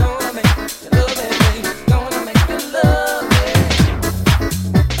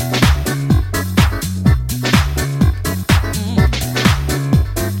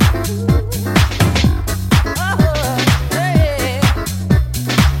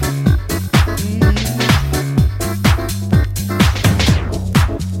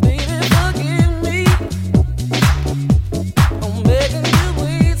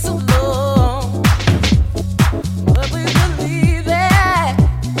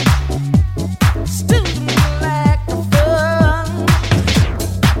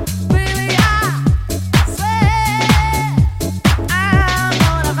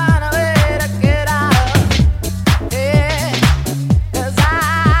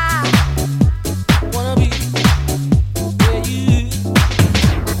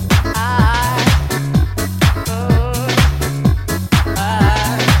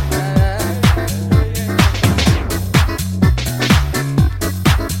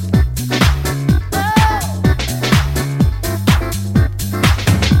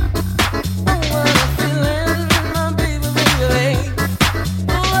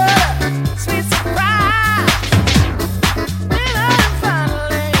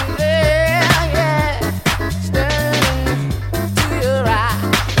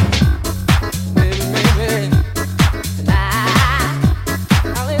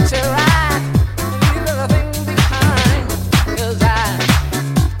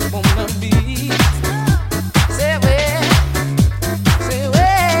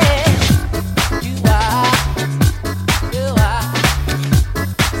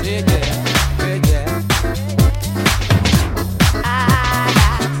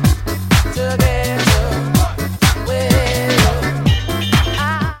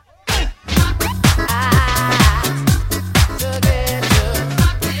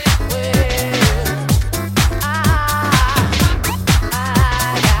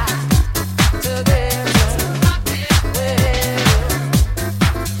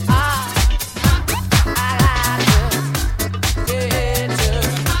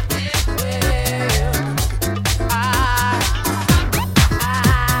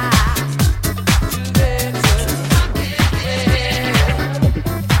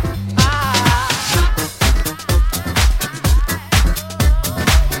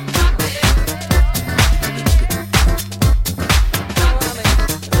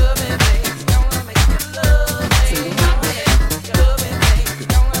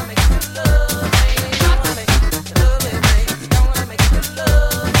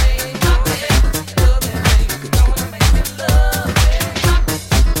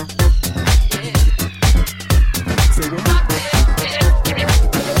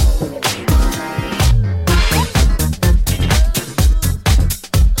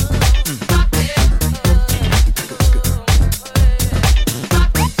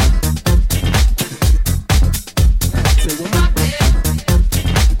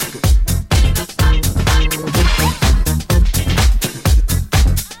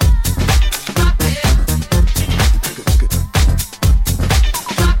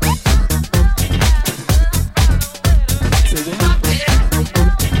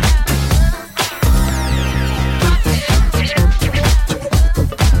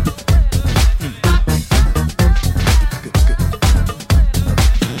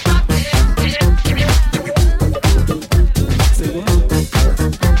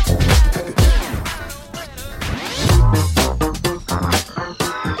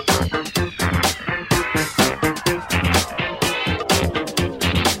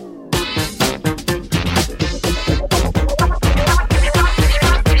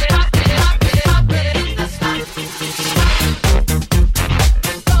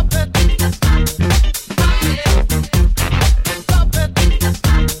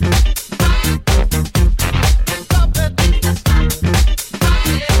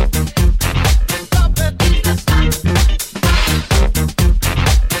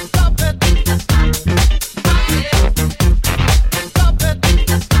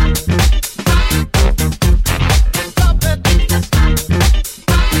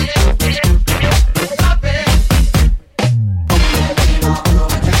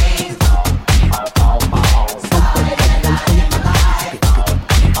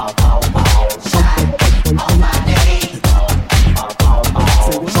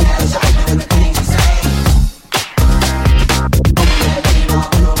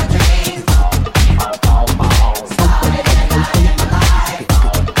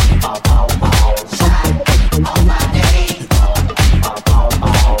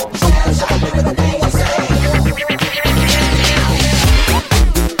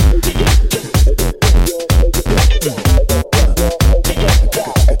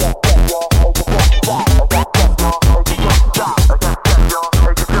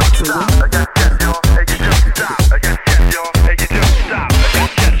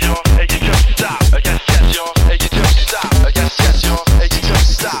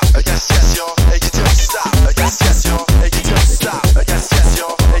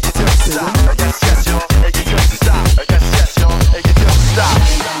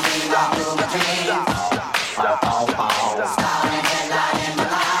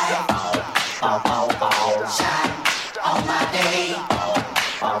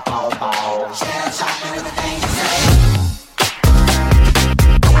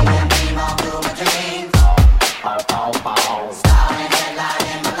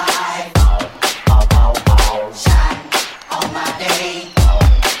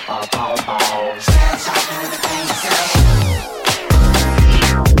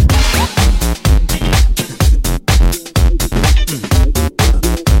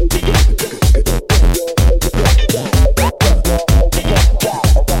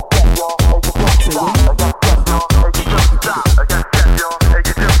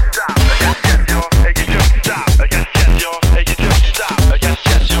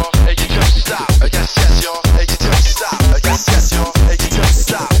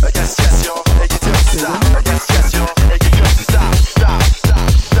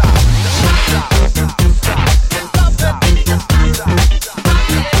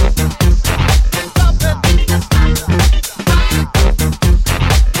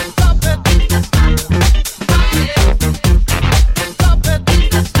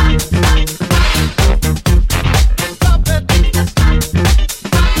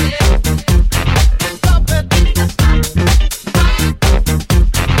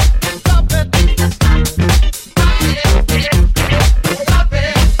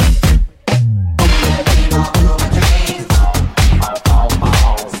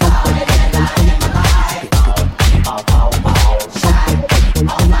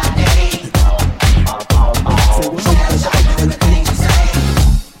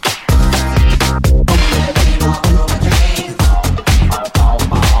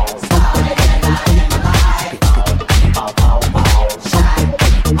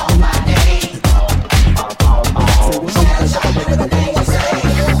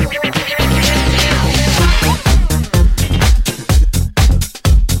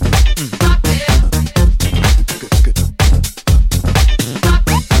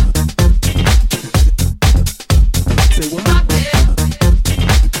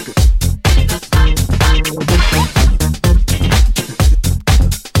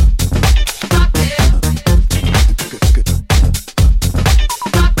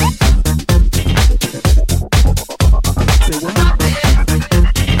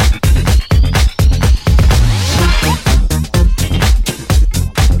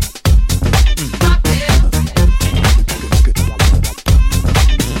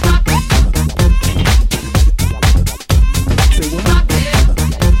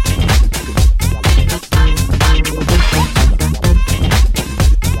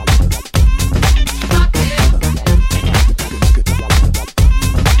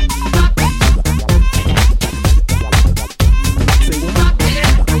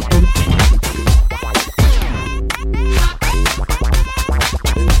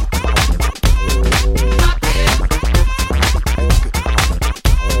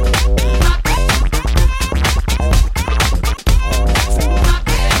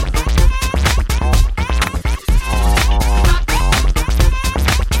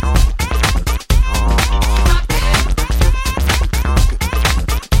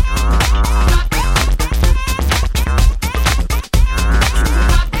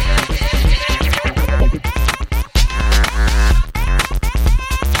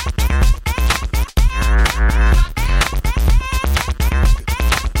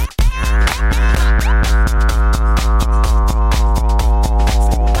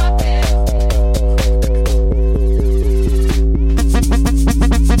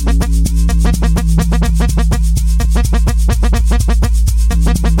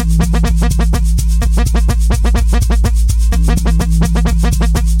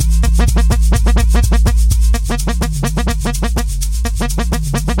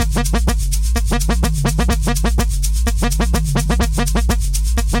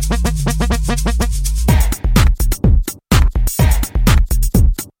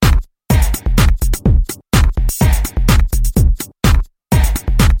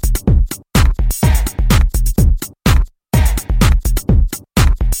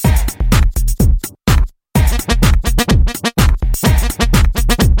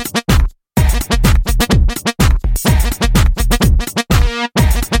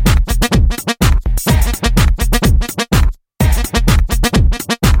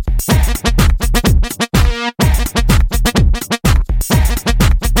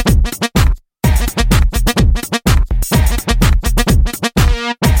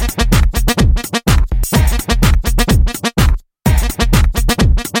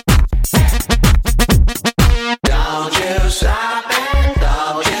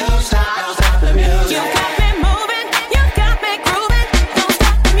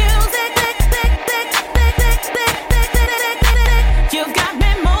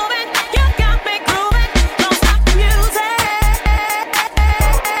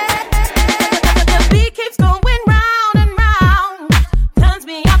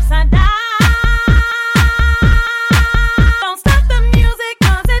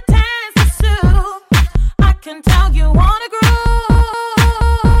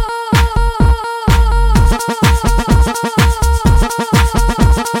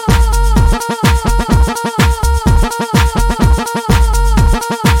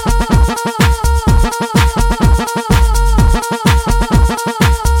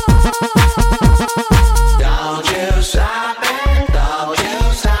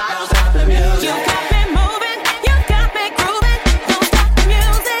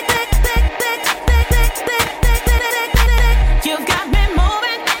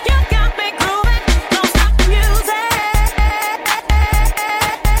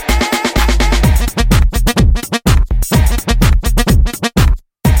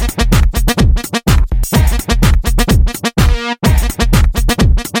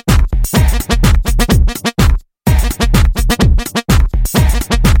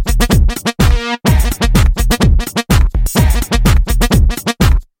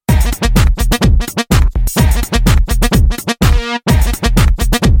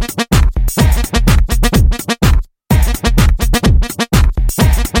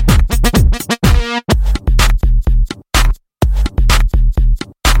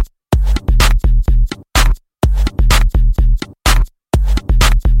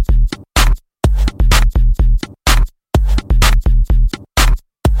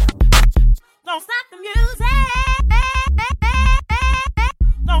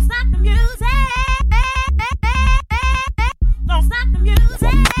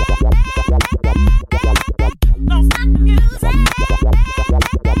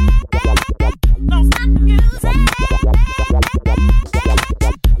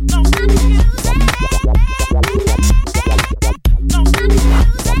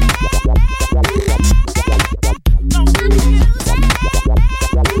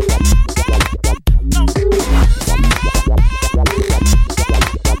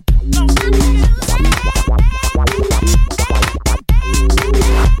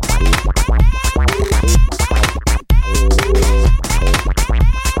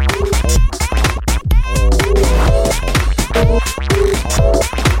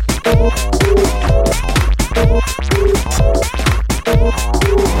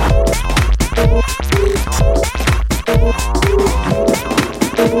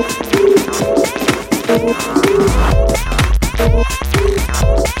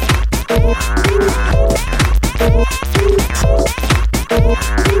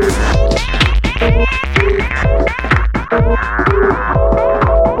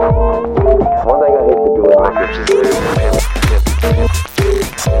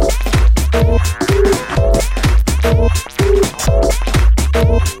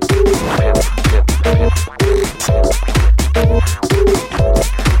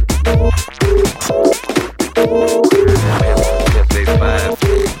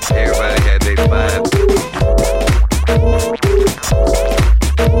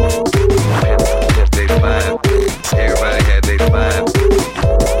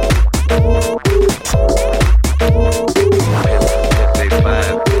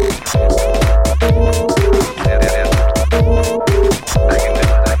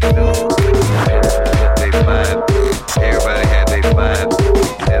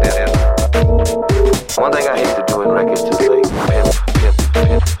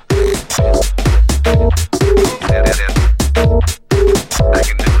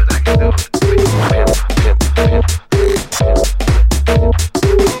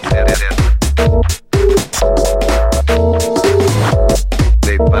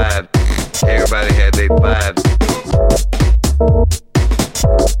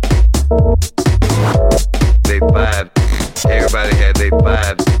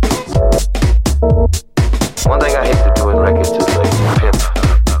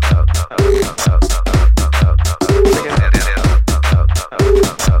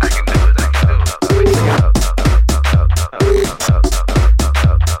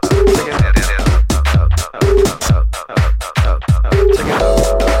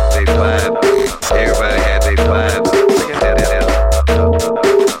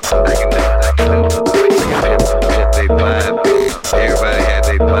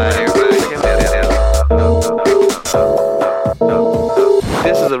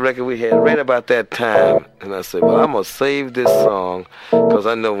 that time, and I said, well, I'm going to save this song, because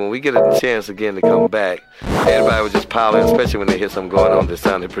I know when we get a chance again to come back, everybody would just pile in, especially when they hear something going on that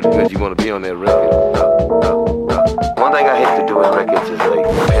sounded pretty good. You want to be on that record. One thing I hate to do with records is like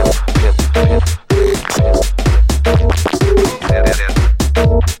pimp.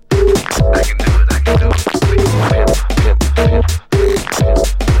 I can do it.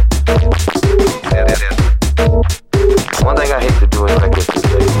 One thing I hate to do in records is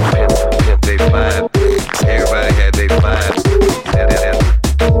like pimp they vibe. Everybody had they vibe.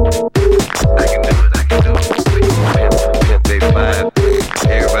 I can do it. Pimp they vibe.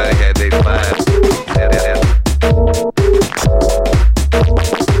 Everybody had they vibe.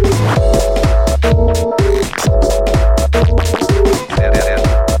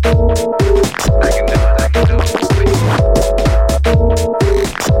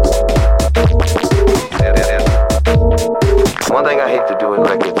 One thing I hate to do in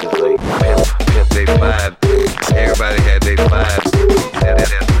records is like pimp they vibe. Everybody had they vibe.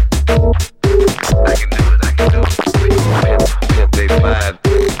 I can do it. Pimp they vibe.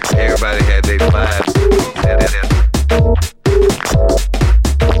 Everybody had they vibe.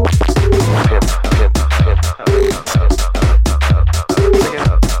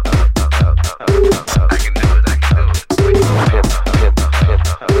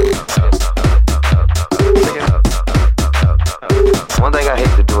 One thing I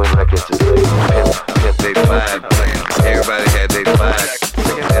hate to do in records is like pimp they vibe. Everybody had they vibe.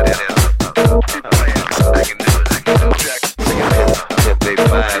 I can do it. Pimp they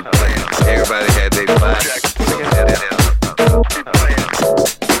vibe. Everybody had they vibe.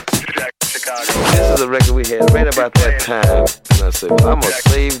 This is a record we had right about that time, and I said, well, I'm gonna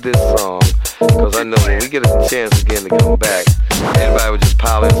save this song, because I know when we get a chance again to come back, everybody would just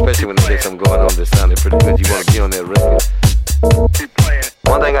pile in, especially when they hear something going on that sounded pretty good. You want to be on that record.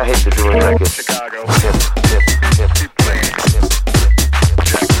 One thing I hate to do in records, Chicago. Keep playing.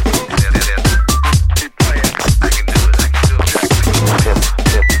 Keep playing. I can do it.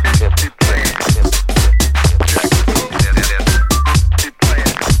 Keep playing. Keep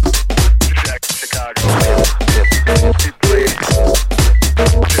playing. Chicago. Keep playing. Keep playing.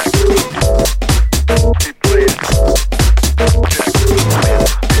 Keep playing.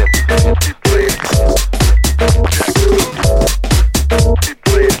 Keep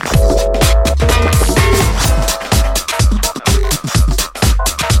playing.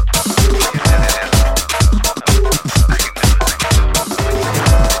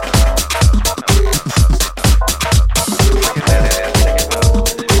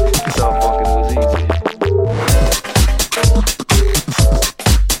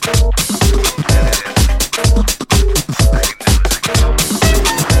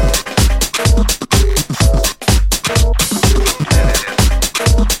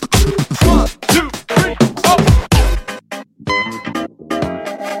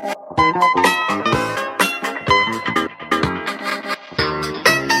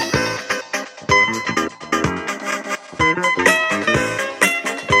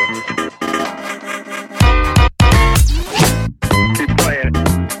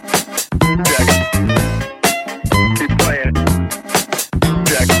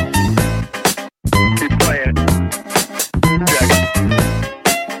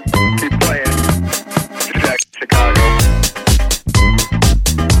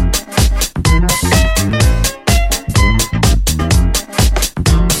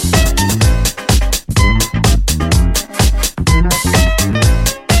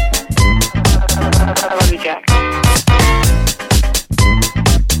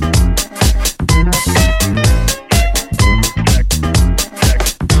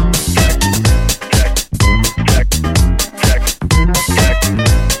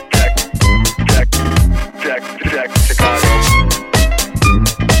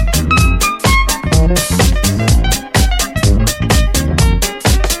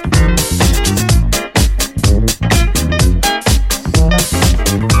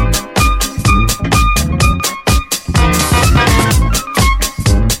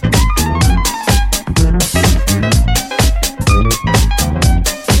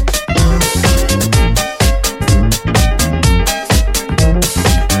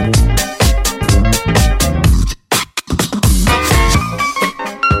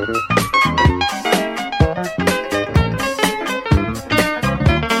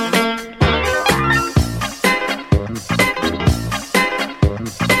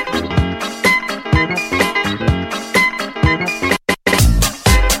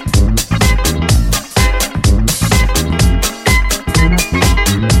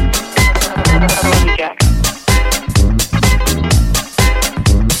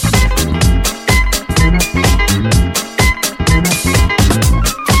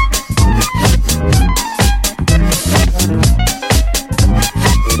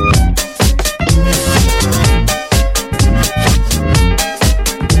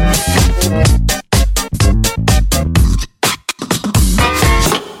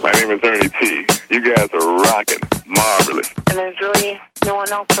 eternity. You guys are rocking. Marvelous. And there's really no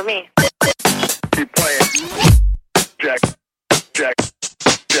one else for me. Keep playing. Jack, Jack,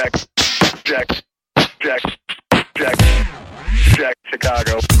 Jack, Jack, Jack, Jack, Jack,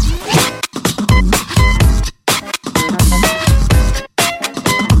 Chicago.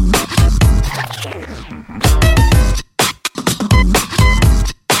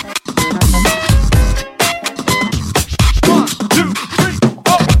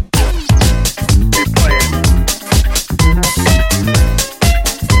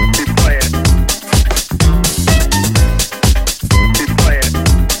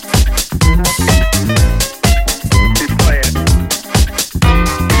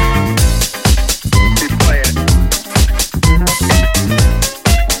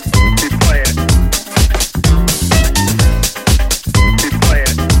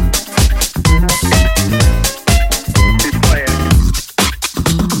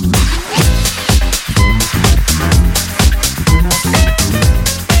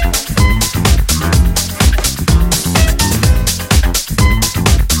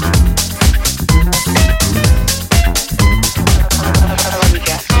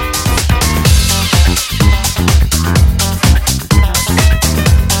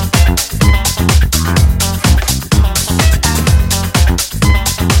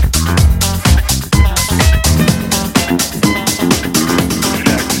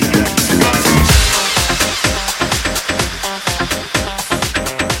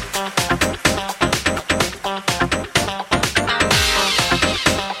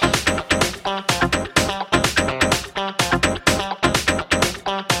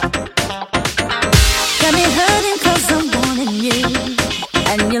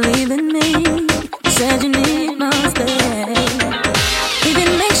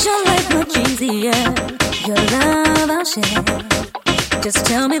 Just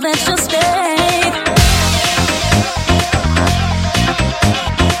tell me that you'll stay.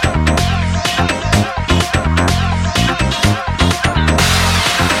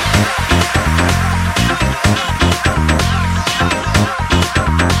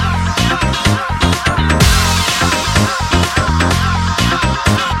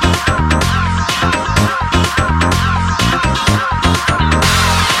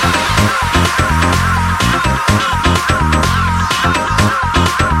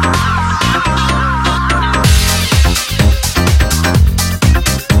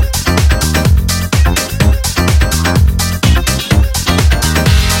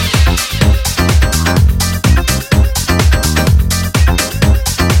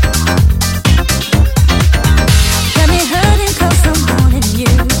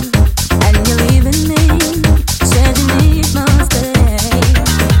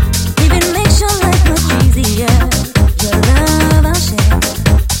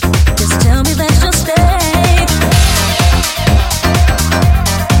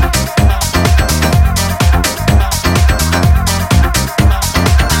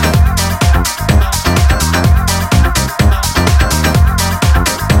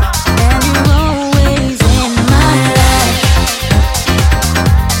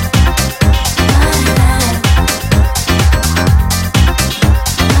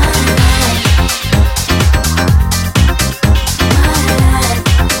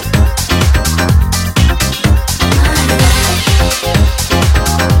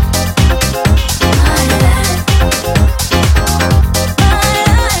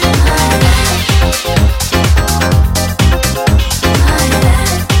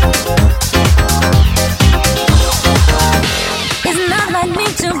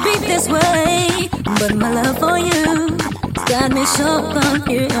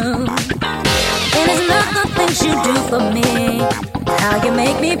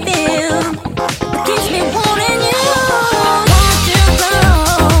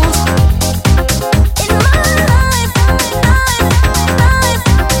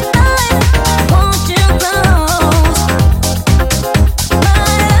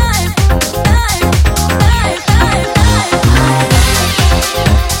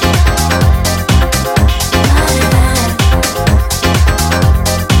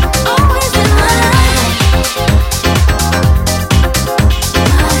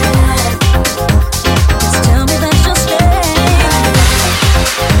 Tell me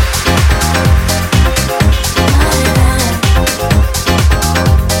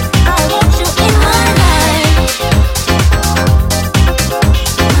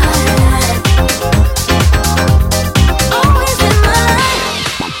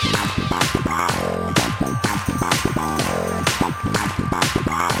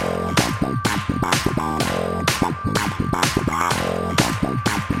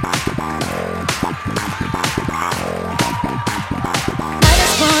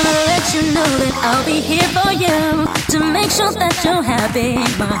know that I'll be here for you to make sure that you're happy.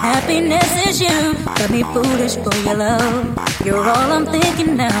 My happiness is you. Got me foolish for your love. You're all I'm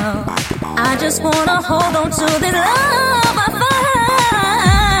thinking now. I just wanna hold on to the love I found.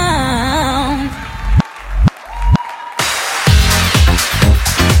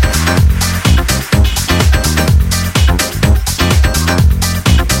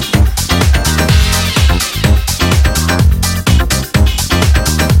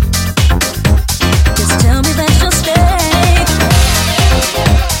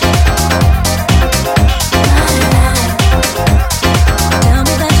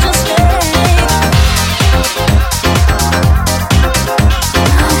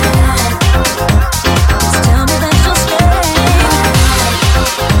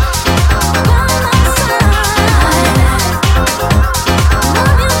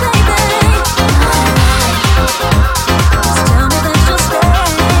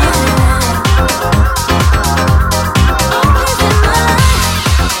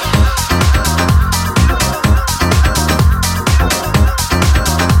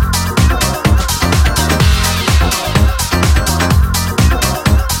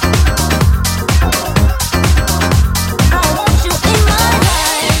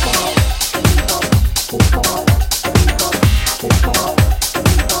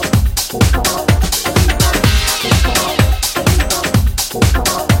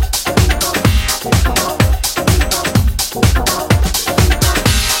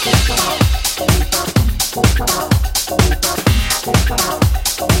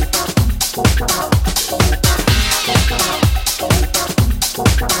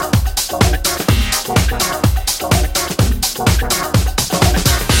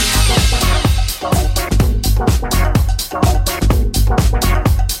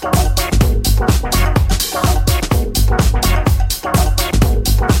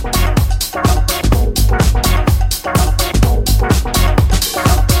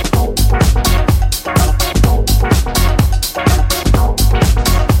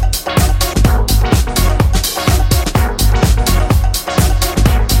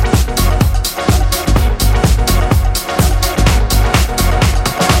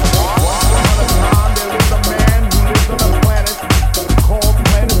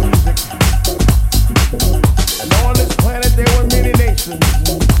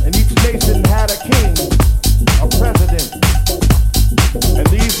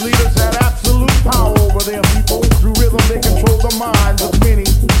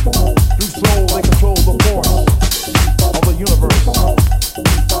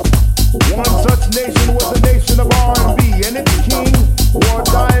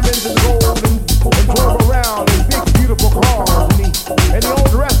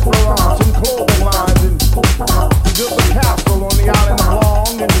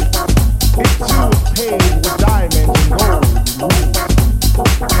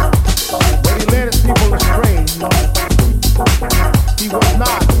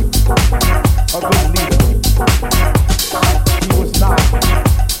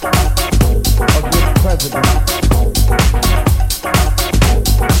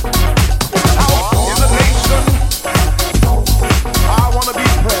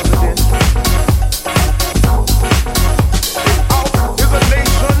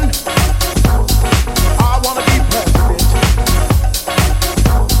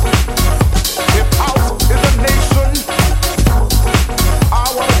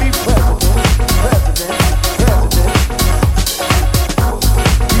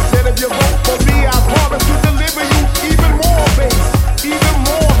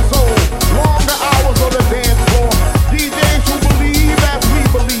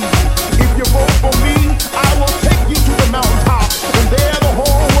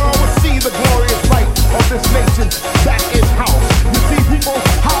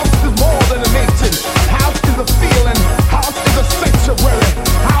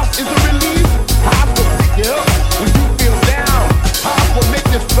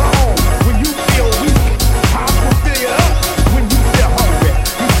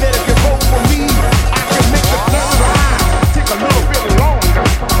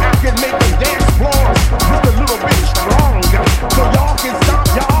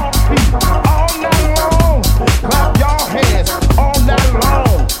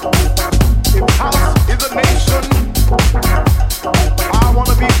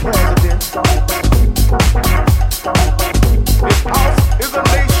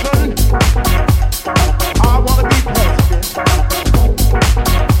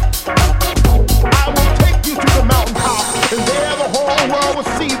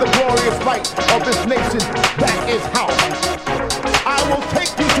 will see the glorious light of this nation. That is how. I will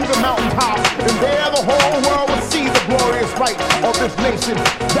take you to the mountaintop, and there the whole world will see the glorious light of this nation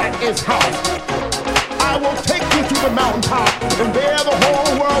that is house. I will take you to the mountaintop, and there the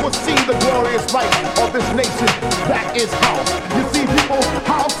whole world will see the glorious light of this nation that is house. You see, people,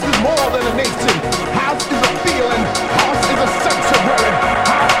 house is more than a nation. House is a feeling. House is a sanctuary.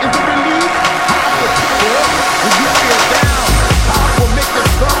 House is a release. House will pick you up when you feel down. House will make you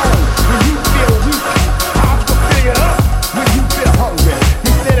strong when you feel weak. House will fill you up when you feel hungry.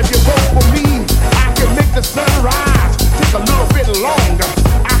 He said, if you vote for me, I can make the sun rise just a little bit longer.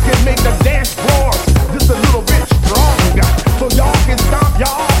 I can make the dance floors just a little bit stronger. So y'all can stomp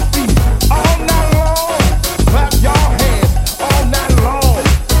y'all feet all night long. Clap y'all hands all night long.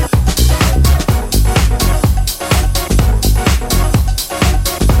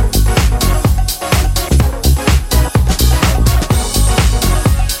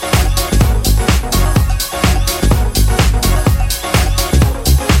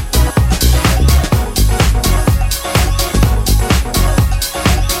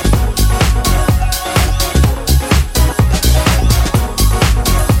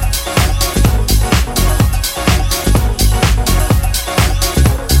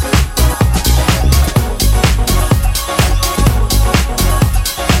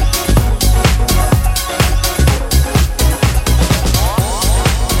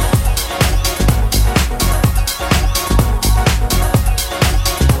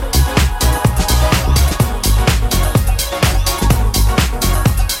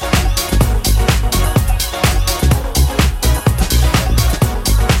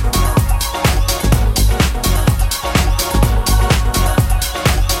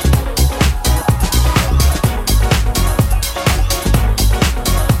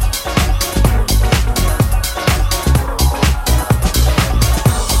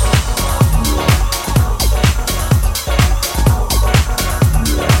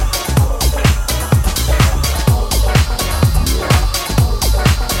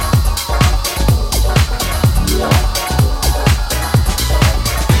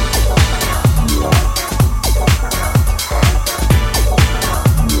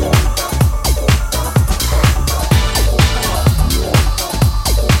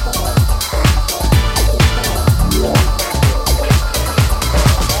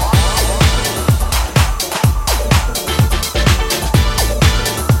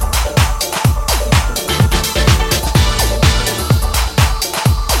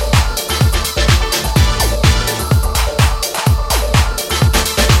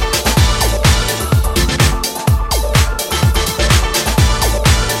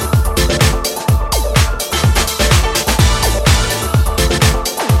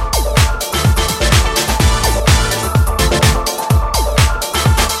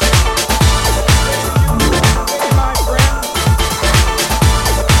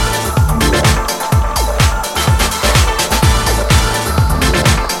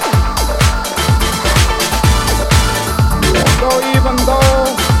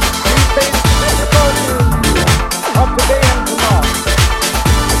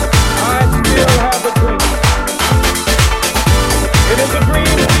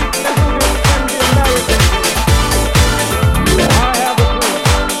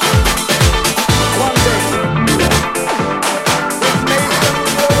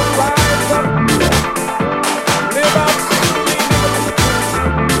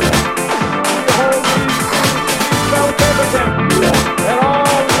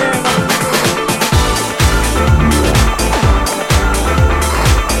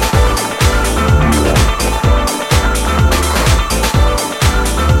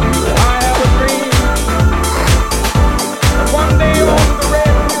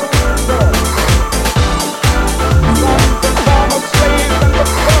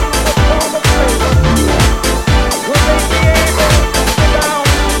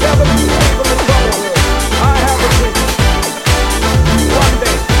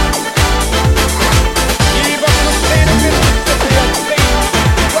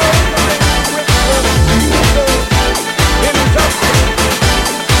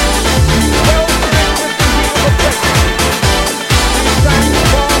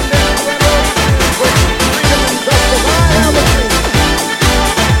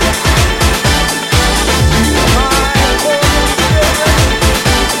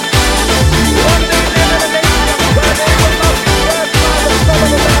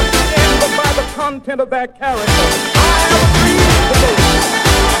 content of that character. I have a dream today.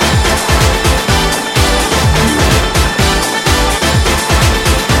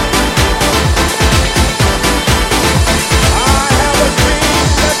 I have a dream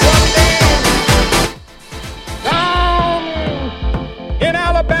that one day down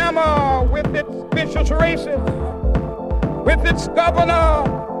races, with its governor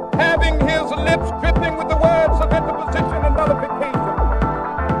having his lips dripping with the words of interposition and nullification.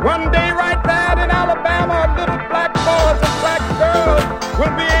 One day right there in Alabama, little black boys and black girls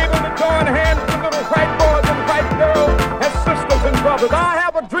will be able to join hands with little white boys and white girls as sisters and brothers. I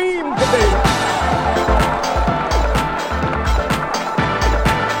have a dream today.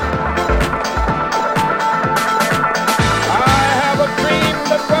 I have a dream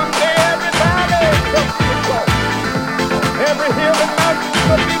that one day every valley shall be exalted. Every hill and mountain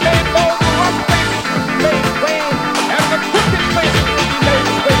will be made low, the rough places will be made plain, and the crooked places will be made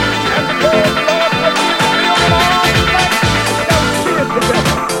straight, and the glory of the Lord will be revealed, and all the flesh shall see it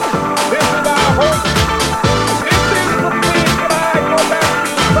together. This is our hope. This is the place that I go back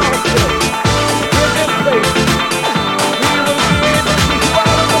to the Southside. In this place, we will be able to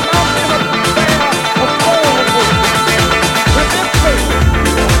swallow the mountain of despair of soul and hope. With this place,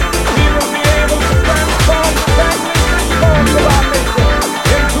 we will be able to transform the fragmented forms of our nation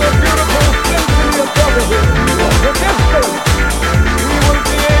into a beautiful symphony of brotherhood. With this place, we will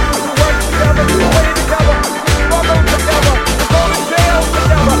be able to work together, to play together, to struggle together, to go to jail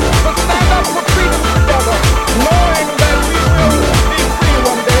together, to stand up for freedom together, knowing that we will be free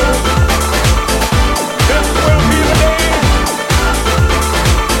one day. This will be the day.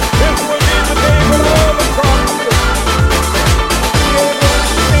 This will be the day when all the promises be able to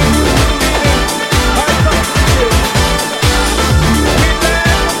sing meaning like something here. We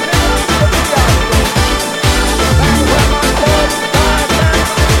land the memories of the outset. And when my corpse died back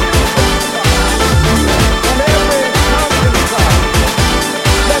on every mountainside,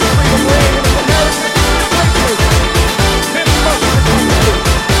 let freedom reign in America. This must become true.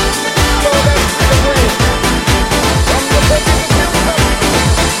 So let freedom reign. From the boogie to hilltop,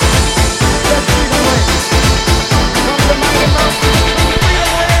 let freedom reign. From the mighty mountains,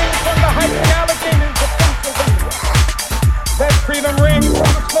 freedom reign. From the hiking Alleghenies of Pennsylvania, let freedom ring.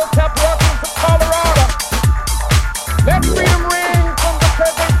 From the snow-capped Rockies of Colorado, let freedom ring. From the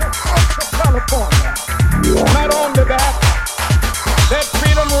pervasive slopes of California. Not only that, let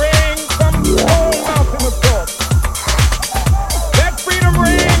freedom ring from Stone Mountain of Georgia. Let freedom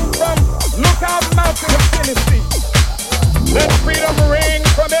ring from Lookout Mountain of Tennessee. Let freedom ring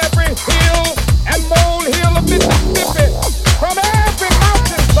from every hill and molehill of Mississippi. From every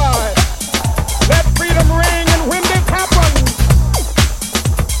mountainside. Let freedom ring, and when this happens,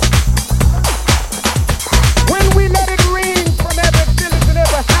 when we let it ring from every village and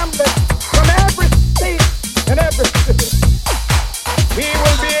every hamlet, from every state and every city, we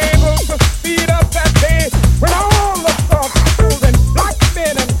will be able to speed up that day when all the soft and black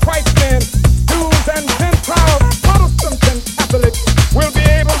men and white men, Jews and Gentiles, Protestants and Catholics, will be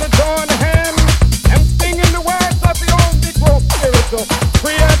able to join hands and sing in the words of the old Negro spiritual.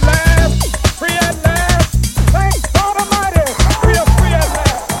 Free at last, free at last. Thank God Almighty, we are free at last.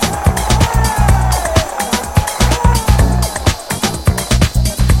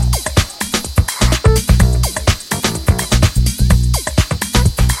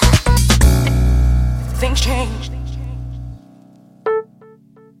 Things change.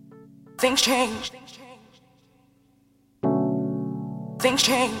 Things change. Things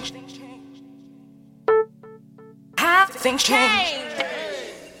change. Things change.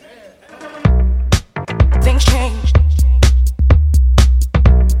 Things change.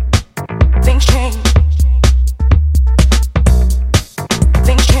 Things change.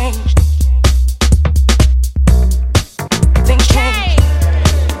 Things change. Things change.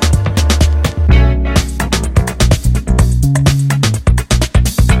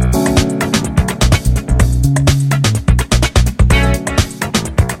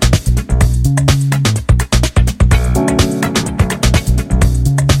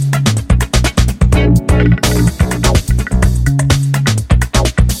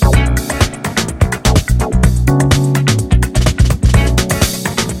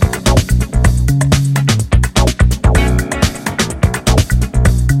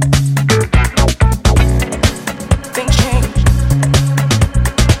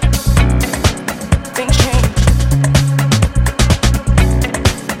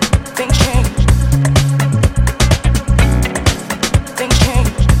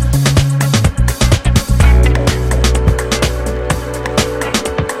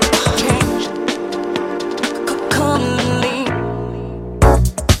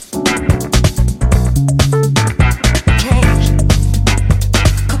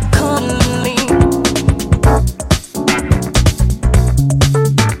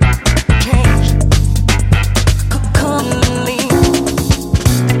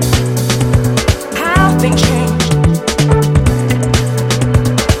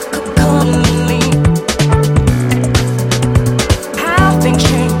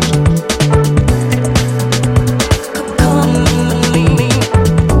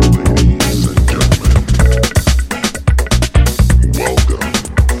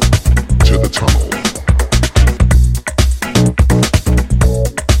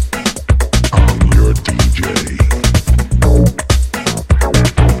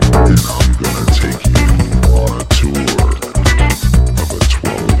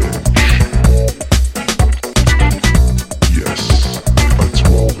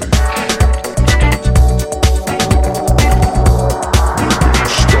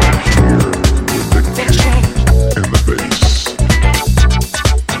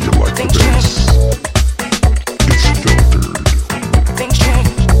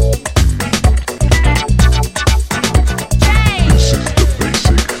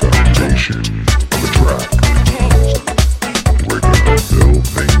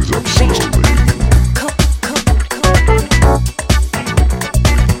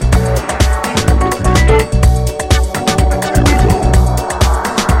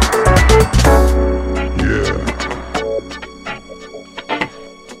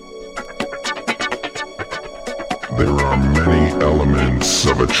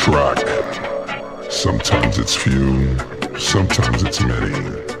 many.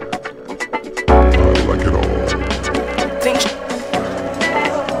 I like it all.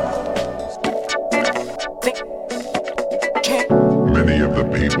 Many of the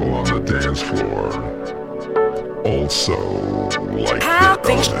people on the dance floor also like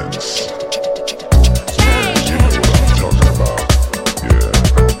their elements. You know what I'm talking about. Yeah,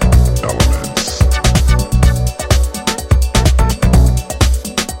 elements.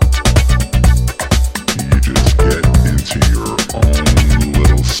 You just get into your own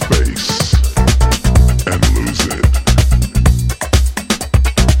little space and lose it.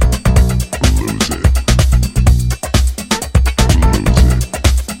 Lose it.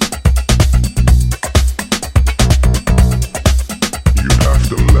 You have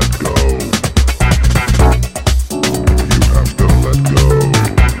to let go. You have to let go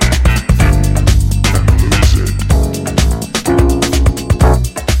and lose it.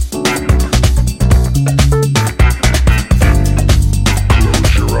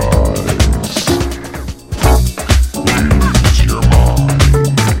 Close your eyes. Use your mind.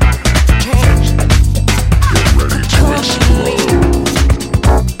 Get ready to explode.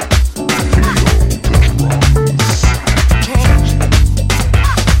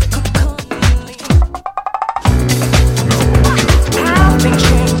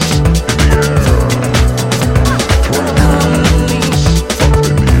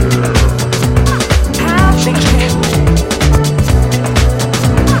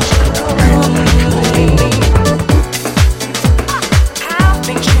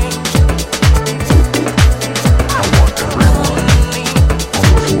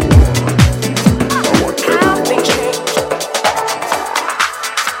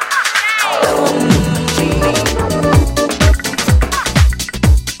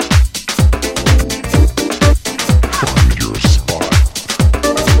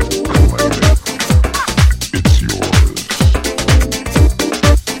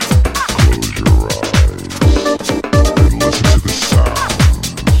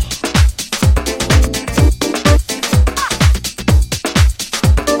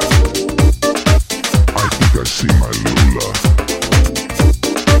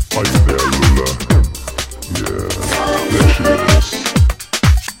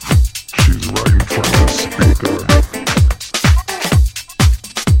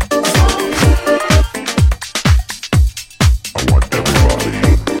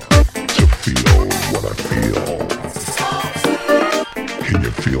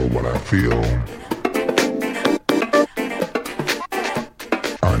 Feel the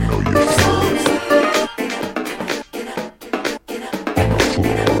drums.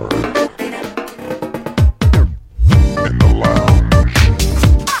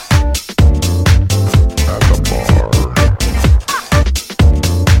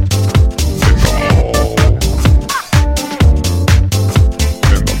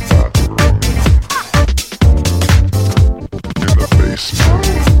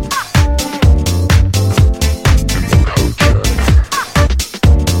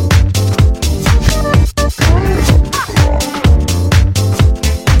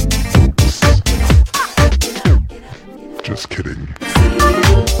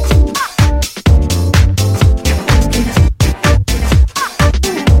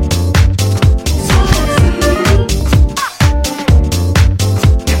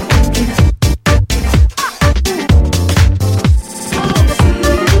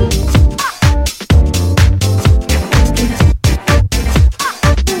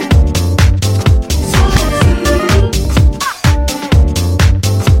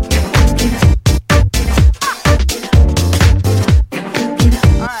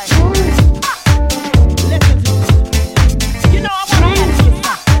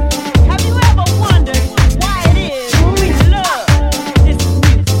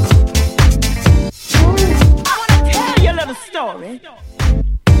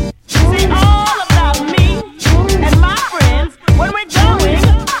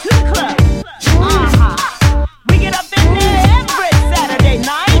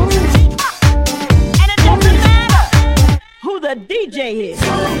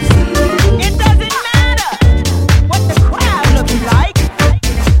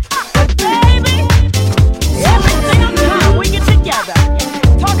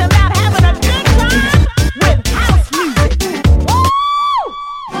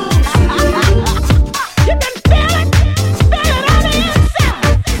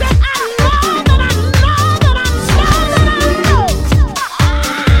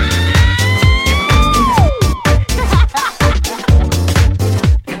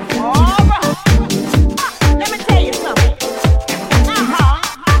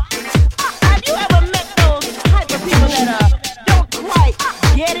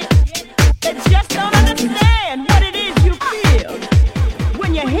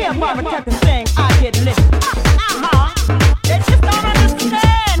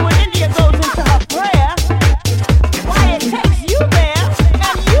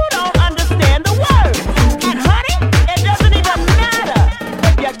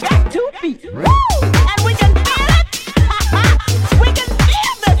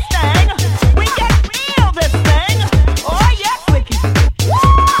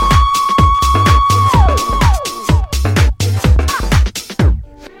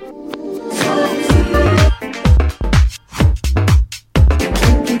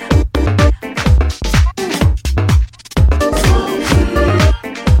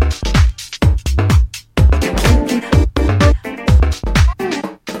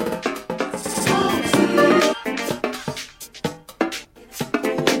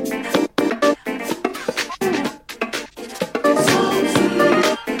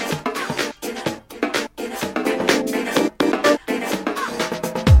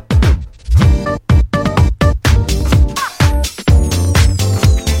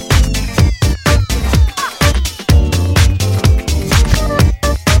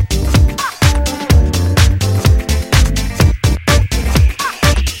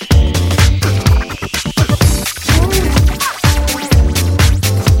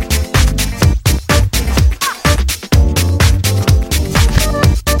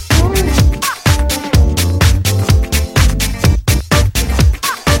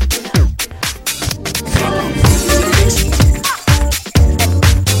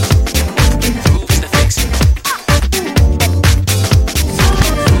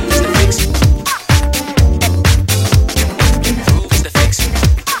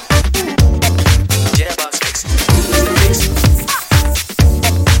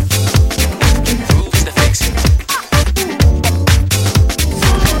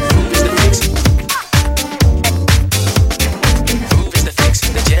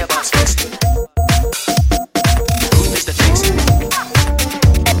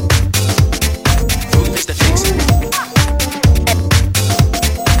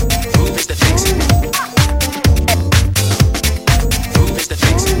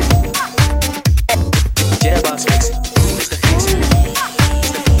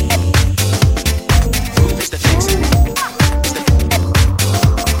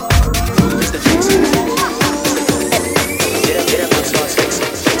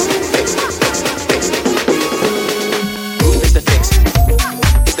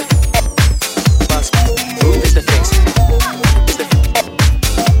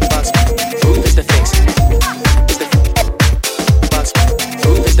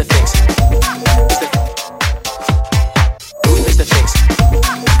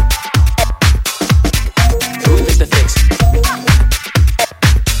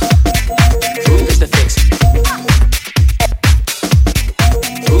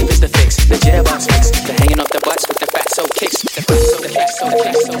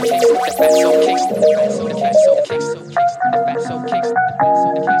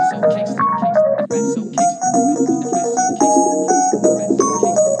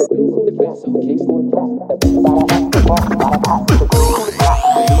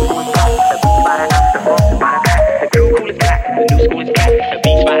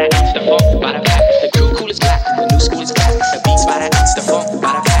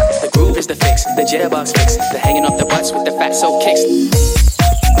 jitterbugs fix. The hanging off the butts with the fat soul kicks.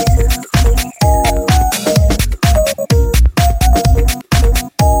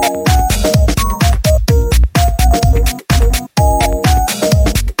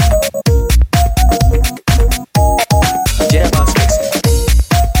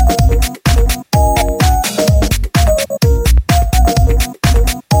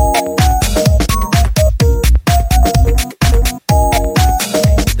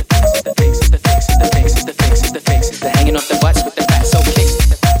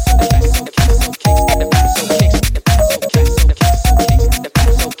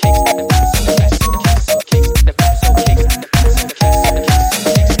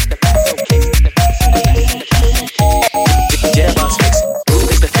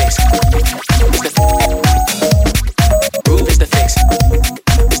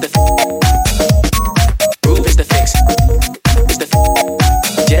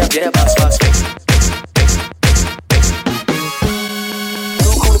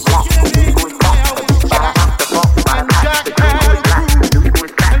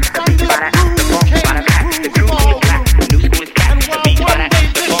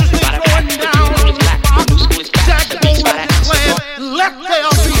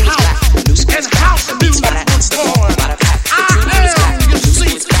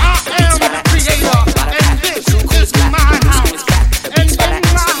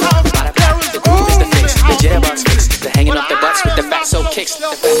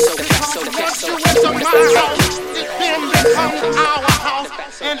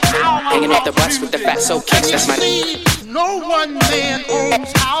 Hanging off the butts with the fat soul kicks. That's my no one man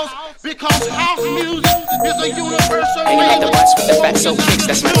owns house because house music is a universal. hanging off the butts with the fat soul kicks.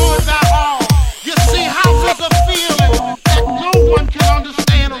 That's my You see, house is a feeling that no one can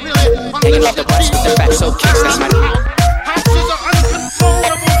understand really. hanging off the butts with the fat soul kicks. That's my house is an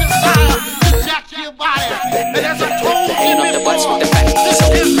uncontrollable desire to jack your body. And as I told you, hanging off the butts with the fat soul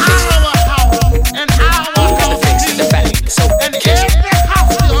this is kicks. our house and our house the fix with the fat soul and kicks. every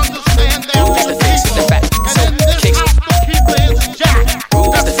house you understand there Who's the fix with the fat and soul in this kicks? house the people is jack.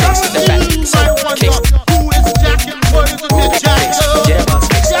 Who's the fix with the fat soul kicks? Who is jacking? What is it that jack does? Jitterbugs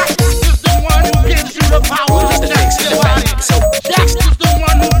fix. Jack is the one who gives you the power Who's to the jack fix with your the fat body. soul Jack kicks? is the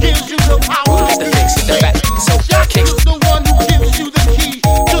one who gives you the power Who's to the fix with the fat soul Jack kicks? is the one who gives you the key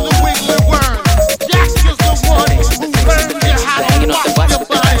to the wiggly worm. Jack is the one who learns you how to hanging off the rock butts your with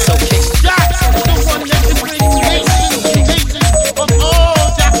the fat body. soul kicks. Jack is the one that can bring nations and nations of all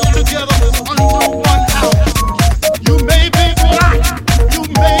jackals together under one house. You may be black, you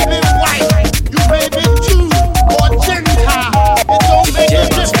may be white, you may be Jew or Gentile. It don't make a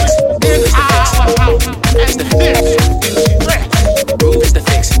difference in our house. And this is rest. Groove is the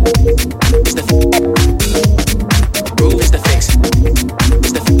fix. It's the groove is the fix.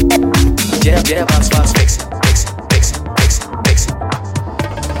 It's the jitterbugs fix. Fix.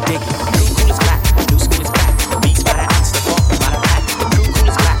 Dig it. New school is black. New school is black. Beats by the ounce. The funk by the pack. The crew cool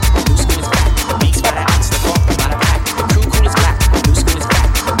is black. New school is black. Beats by the ounce. The funk by the pack. The crew cool is black. New school is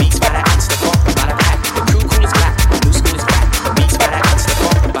black. Beats by the ounce. The funk by the pack. The crew cool is black. New school is black. Beats by the ounce. The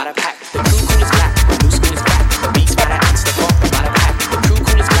funk by the pack. The crew cool is black. New school is black. Beats by the ounce. The funk by the pack. The crew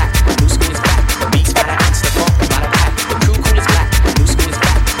cool is black. New school is black. Beats by the ounce. The funk by the pack. The crew cool is black. New school is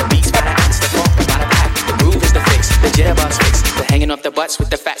black. Beats by the ounce. The funk by the pack. The groove is the fix. The jitterbugs fix. The hanging off the butts with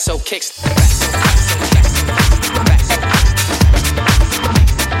the fat soul kicks.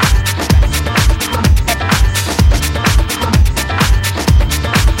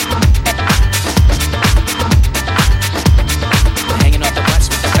 Hanging off the butts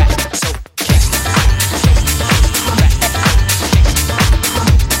with the fat soul kicks.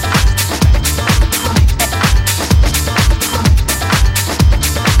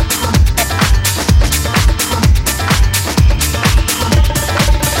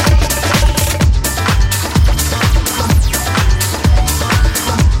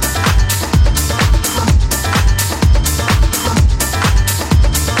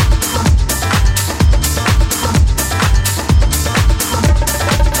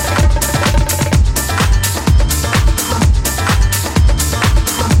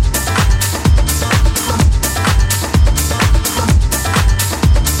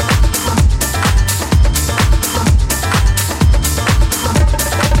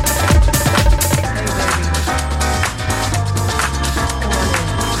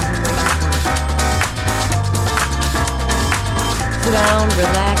 Sit down,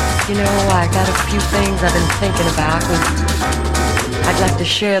 relax. You know, I got a few things I've been thinking about, and I'd like to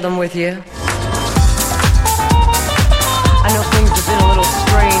share them with you. I know things have been a little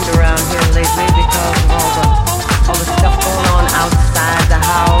strained around here lately because of all the stuff going on outside the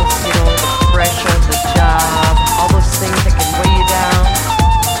house, you know, the pressure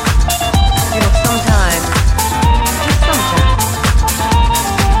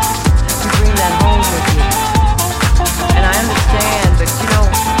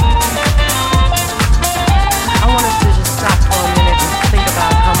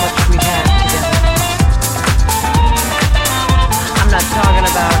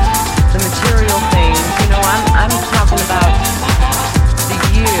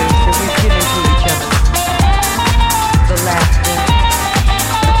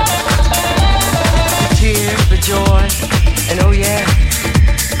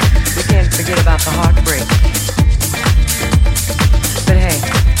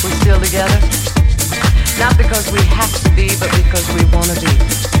because we have to be, but because we want to be.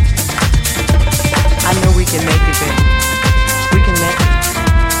 I know we can make it, baby. We can make it.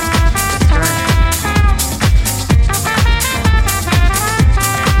 That's right.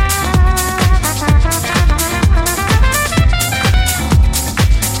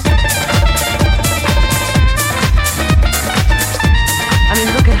 I mean,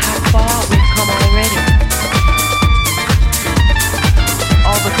 look at how far we've come already.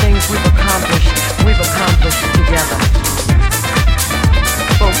 All the things we've accomplished together.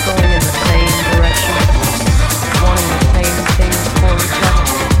 Both going in the same direction, wanting the same things for each other.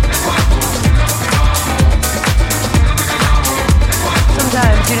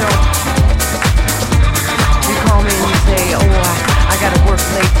 Sometimes, you know, you call me and you say, oh, I gotta work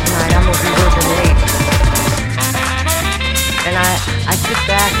late tonight, I'm gonna be working late. And I sit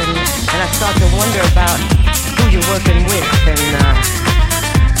back and I start to wonder about who you're working with and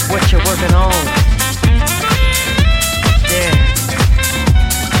what you're working on. Yeah.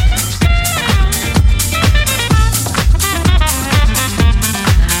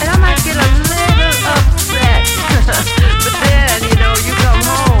 And I might get a little upset, but then, you know, you come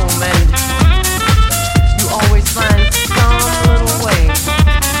home and you always find some little way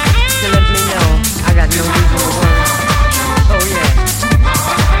to let me know I got no reason to worry. Oh yeah.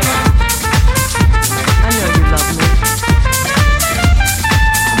 I know you love me.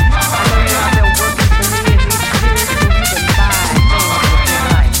 I know you're out there working for me and these kids so we can buy things with your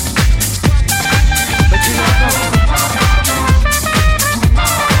life. But you know something?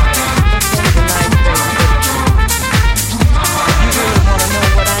 Let's say the nice thing, baby. If you really want to know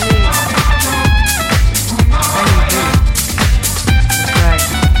what I need you. That's right.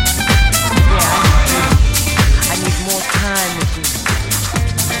 Yeah, I need more time with you.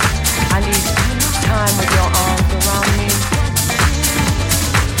 I need time with your arms around me.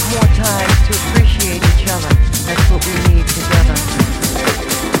 More time to appreciate each other. That's what we need together.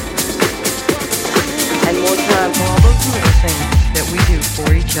 And more time for all those little things that we do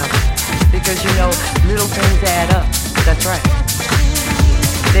for each other. Because you know, little things add up. That's right.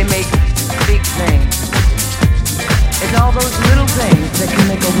 They make big things. It's all those little things that can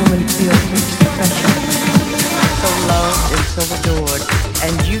make a woman feel so special, so loved and so adored.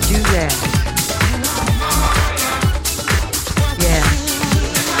 And you do that. Yeah,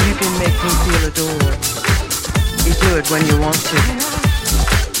 you can make me feel adored. You do it when you want to.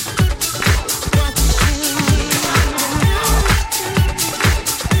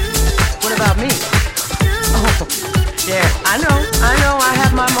 What about me? Oh, yeah, I know, I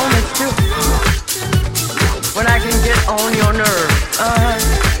have my moments too. When I can get on your nerves.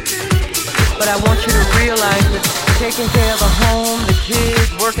 But I want you to realize that taking care of the home, the kids,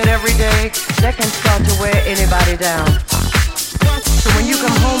 working every day, that can start to wear anybody down. So when you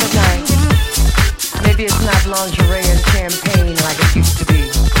come home at night, maybe it's not lingerie and champagne like it used to be.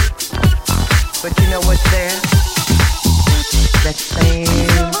 But you know what's there? That same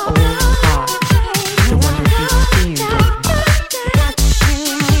old heart, the one that beats for you, baby.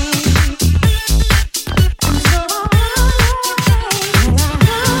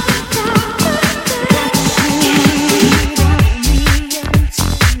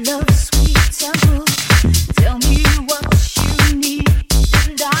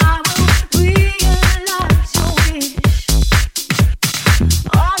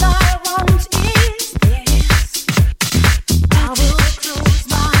 All I want is this. I will close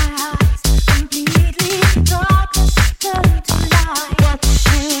my eyes.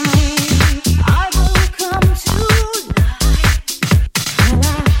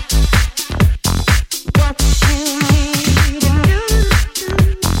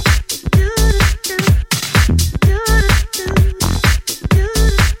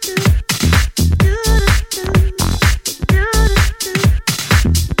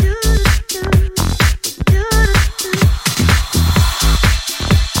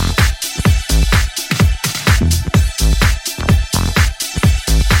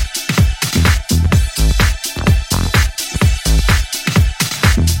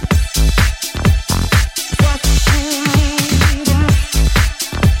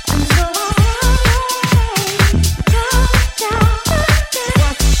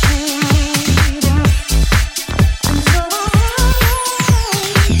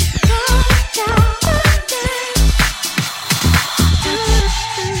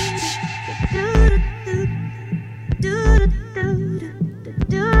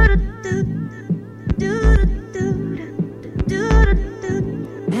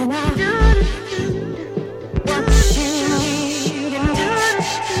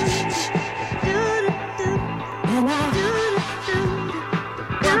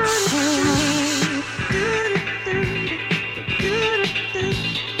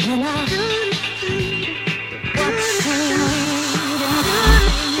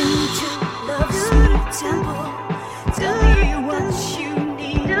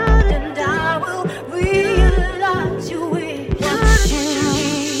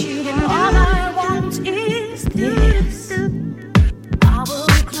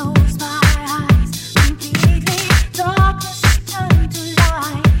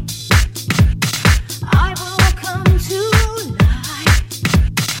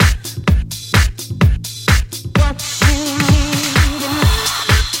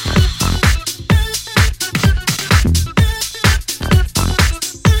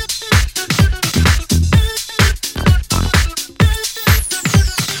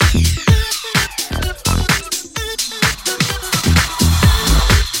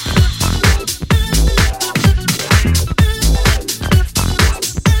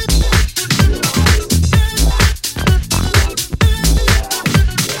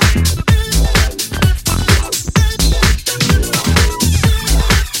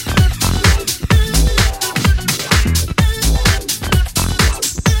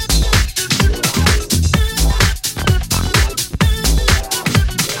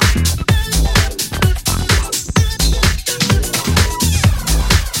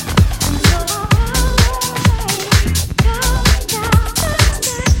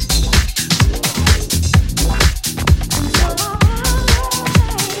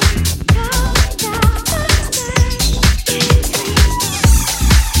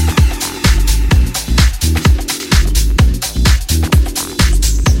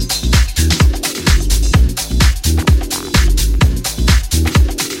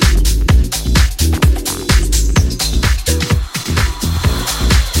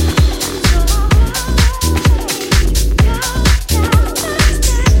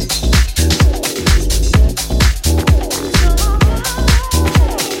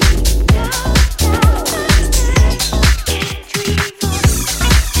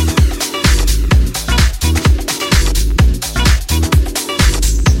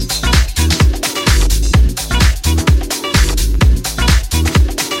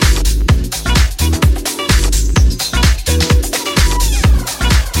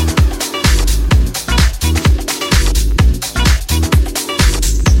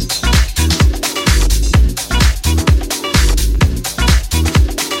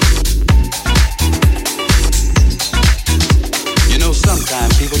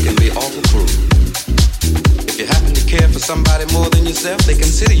 sometimes people can be awful cruel. If you happen to care for somebody more than yourself, they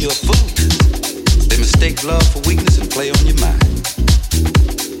consider you a fool. They mistake love for weakness and play on your mind.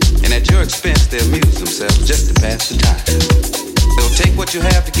 And at your expense, they amuse themselves just to pass the time. They'll take what you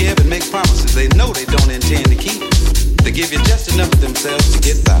have to give and make promises they know they don't intend to keep. They give you just enough of themselves to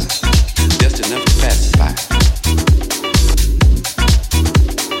get by, just enough to pacify.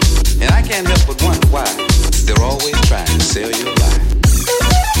 And I can't help but wonder why they're always trying to sell you a lie.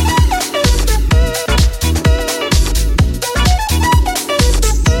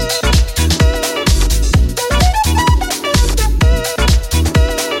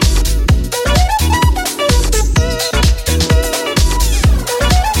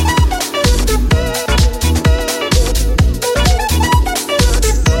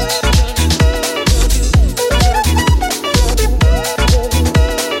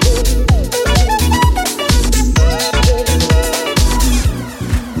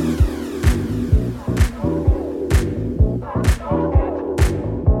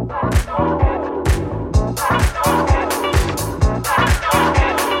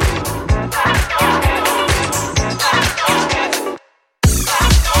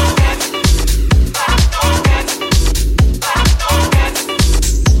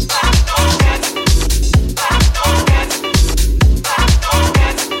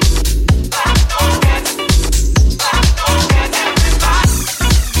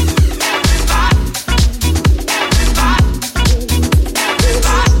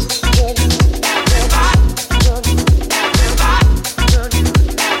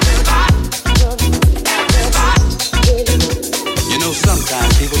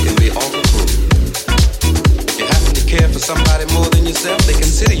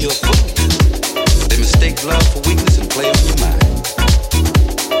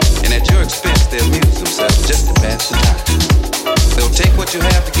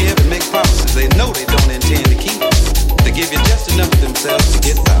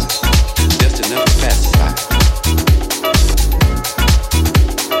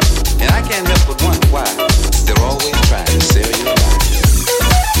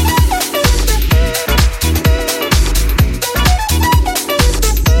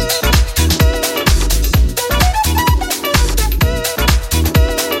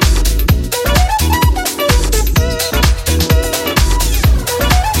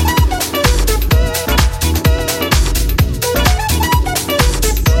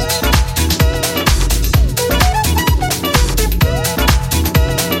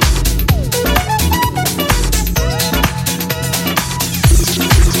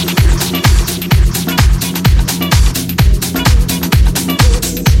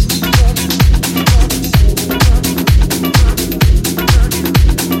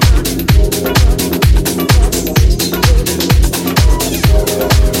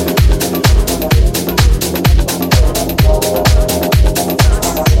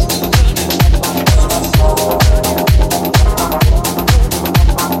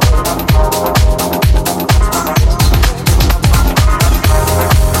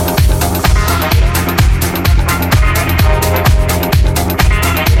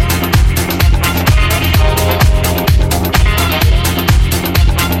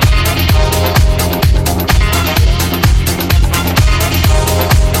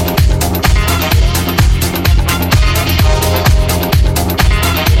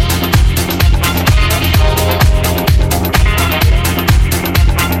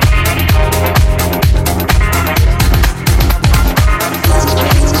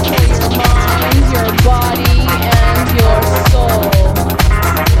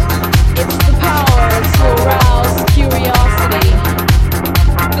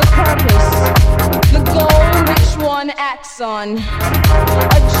 on.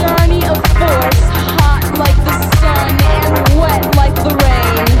 A journey of force, hot like the sun and wet like the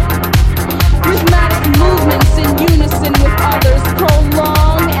rain. Rhythmic movements in unison with others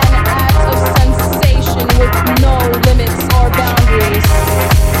prolong an act of sensation with no limits or boundaries.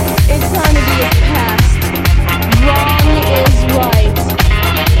 Eternity is past. Wrong is right.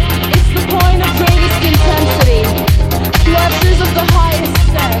 It's the point of greatest intensity. Pleasures of the highest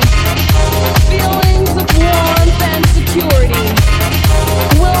sense. Feelings of warmth and security.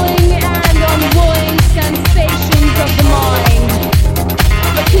 Willing and unwilling sensations of the mind.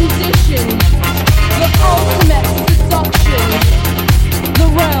 The condition. The ultimate seduction. The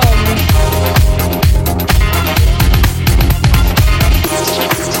realm.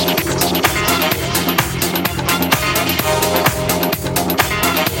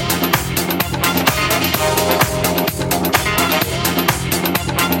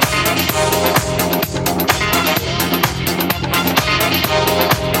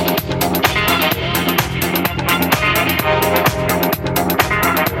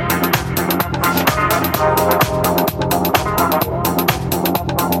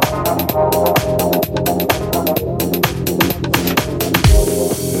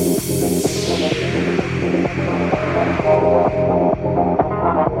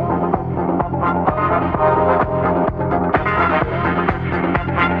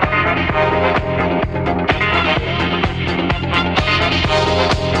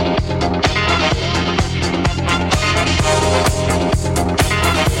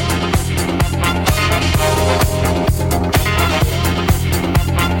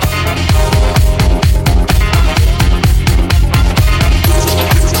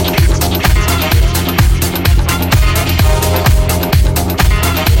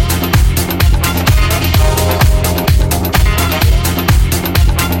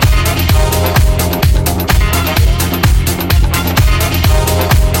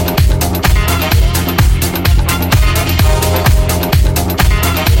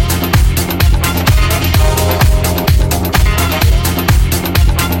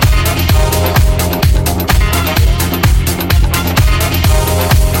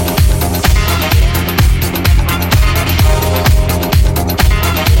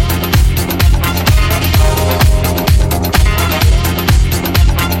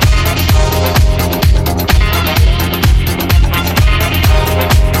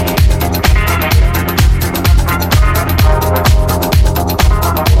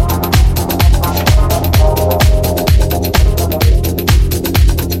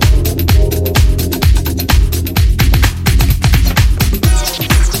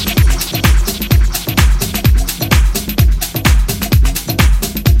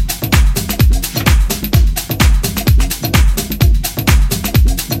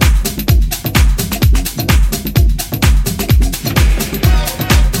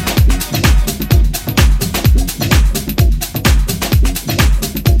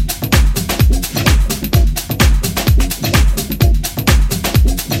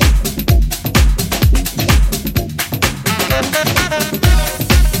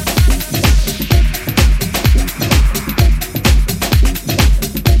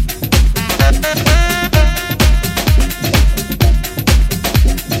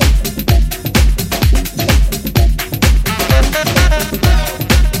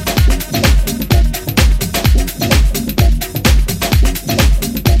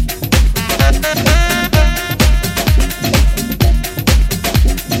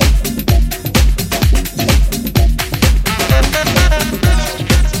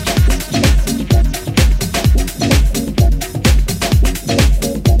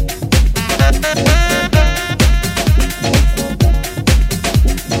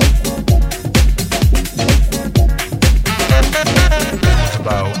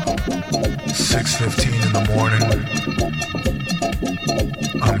 6:15 in the morning.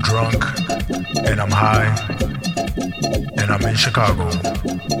 I'm drunk and I'm high and I'm in Chicago.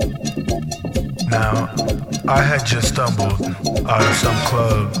 Now, I had just stumbled out of some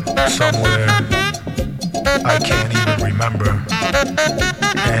club somewhere I can't even remember.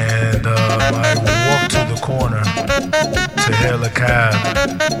 And I walked to the corner to hail a cab,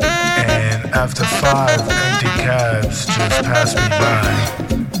 and after 5 empty cabs just passed me by,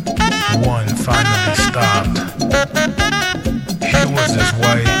 one finally stopped. He was this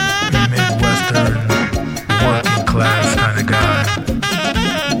white, Midwestern, working class kind of guy.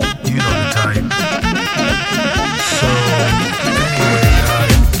 You know the type. So anyway, I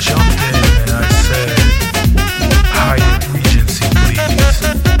jumped in and I said, Hyatt Regency, please.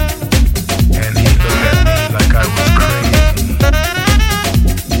 And he looked at me like I was crazy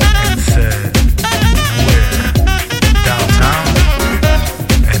and said, where? Downtown?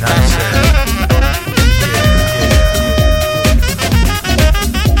 And I said,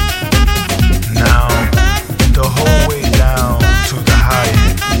 now, the whole way down to the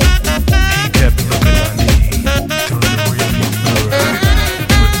Hyatt, he kept looking at me through the rearview mirror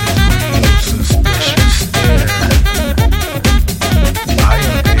with his real suspicious stare. I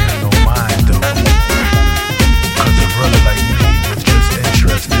ain't paying no mind though, 'cause a brother like me was just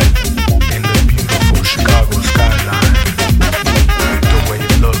interested in the beautiful Chicago skyline, the way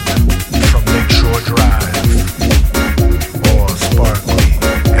it looked from Lakeshore Drive, all sparkly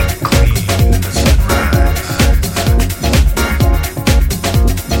and clean in the sunrise.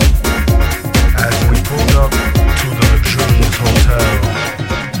 As we pulled up to the luxurious hotel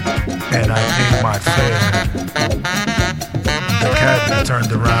and I paid my fare, the cabman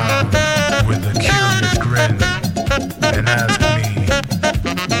turned around with a curious grin and asked me,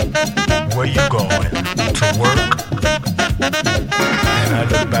 where you going? To work? And I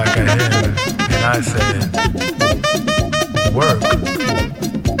looked back at him and I said, work?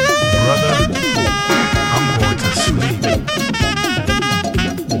 Brother, I'm going to sleep.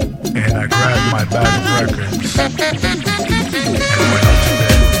 And I grabbed my bag of records and went up to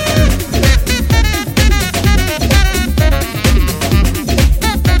bed.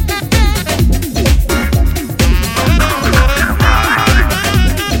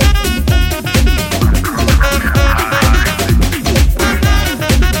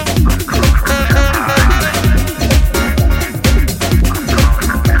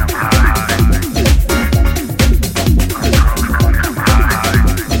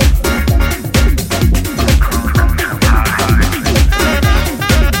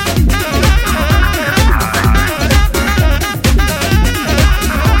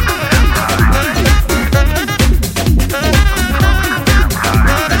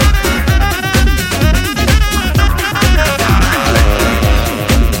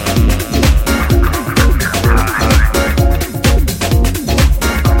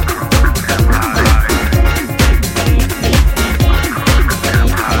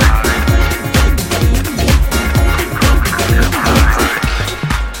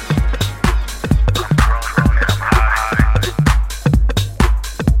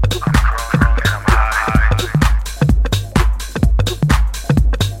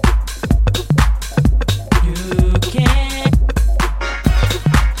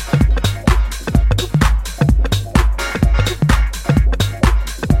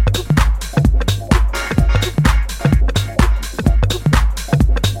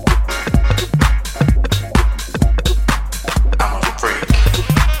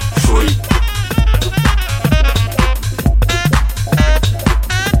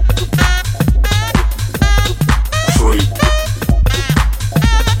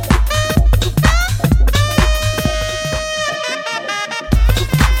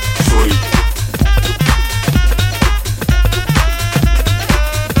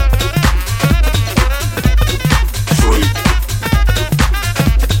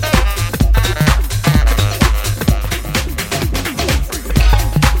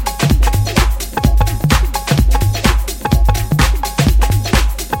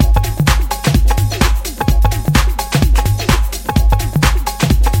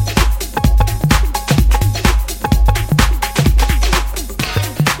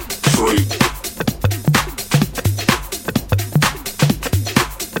 Sweet.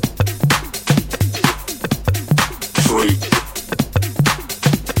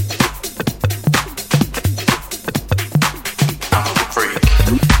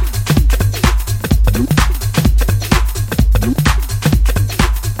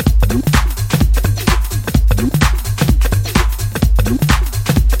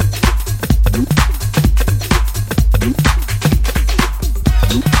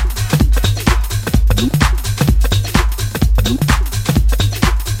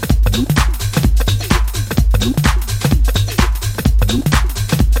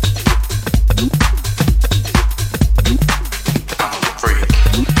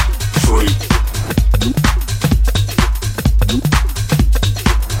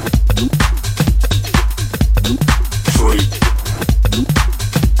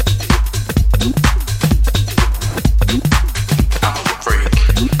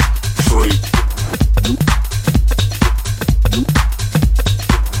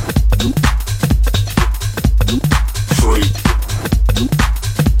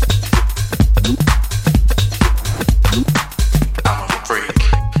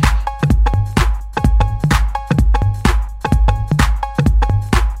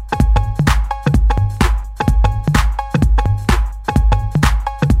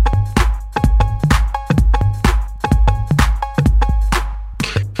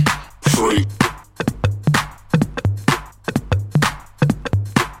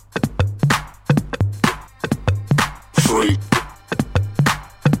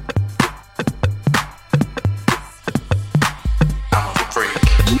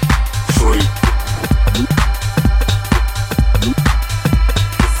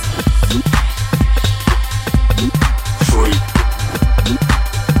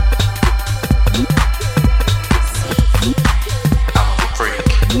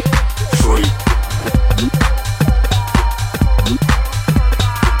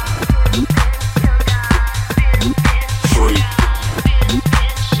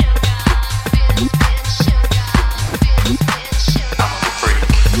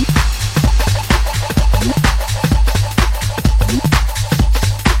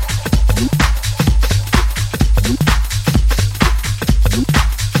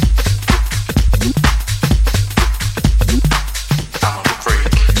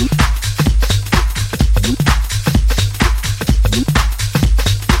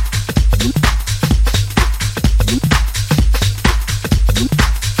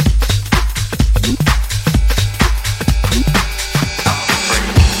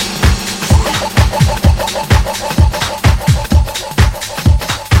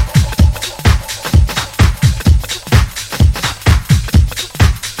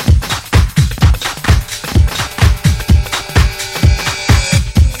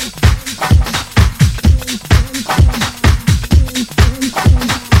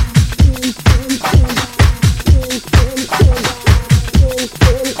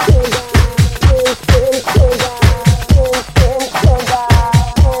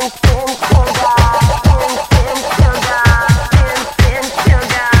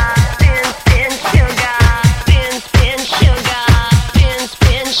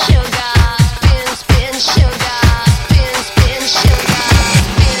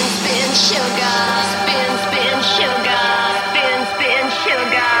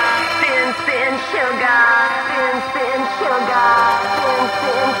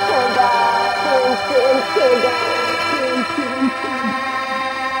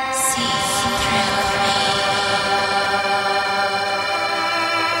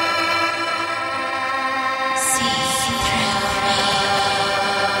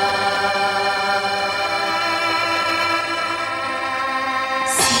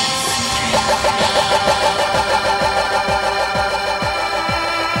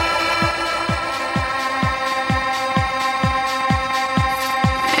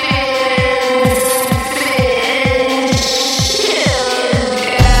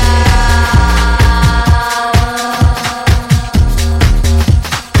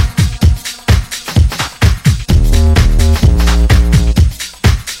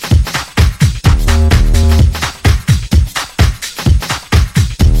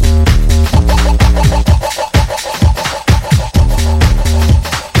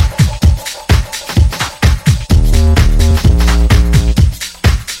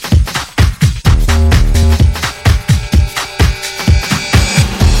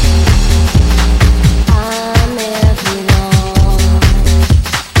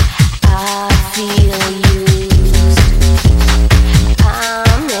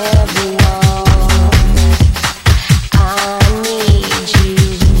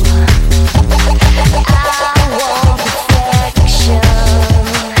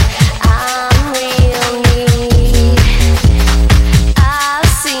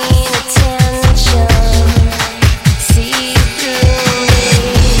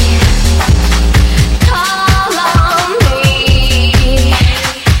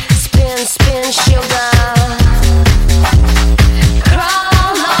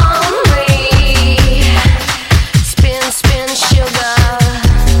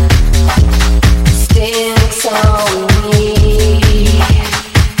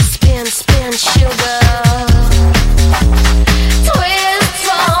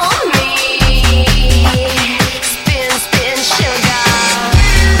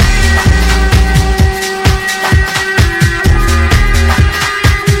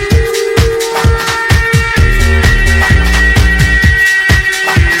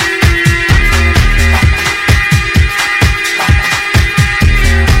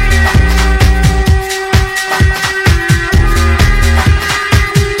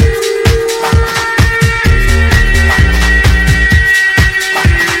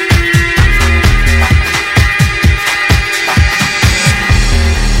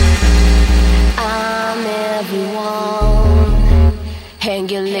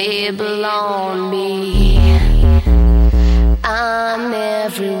 label on me. I'm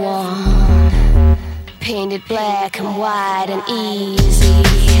everyone, painted black and white and easy.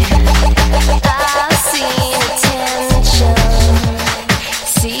 I've seen attention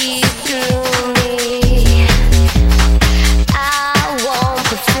see through me. I want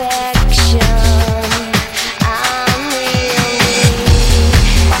perfection. I'm real me.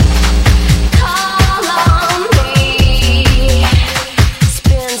 Call on me.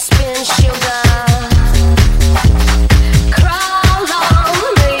 Spin, spin, sugar. Crawl on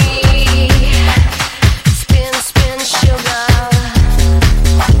me. Spin, spin, sugar.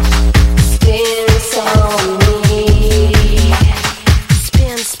 Spin on me.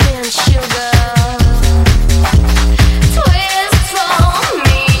 Spin, spin,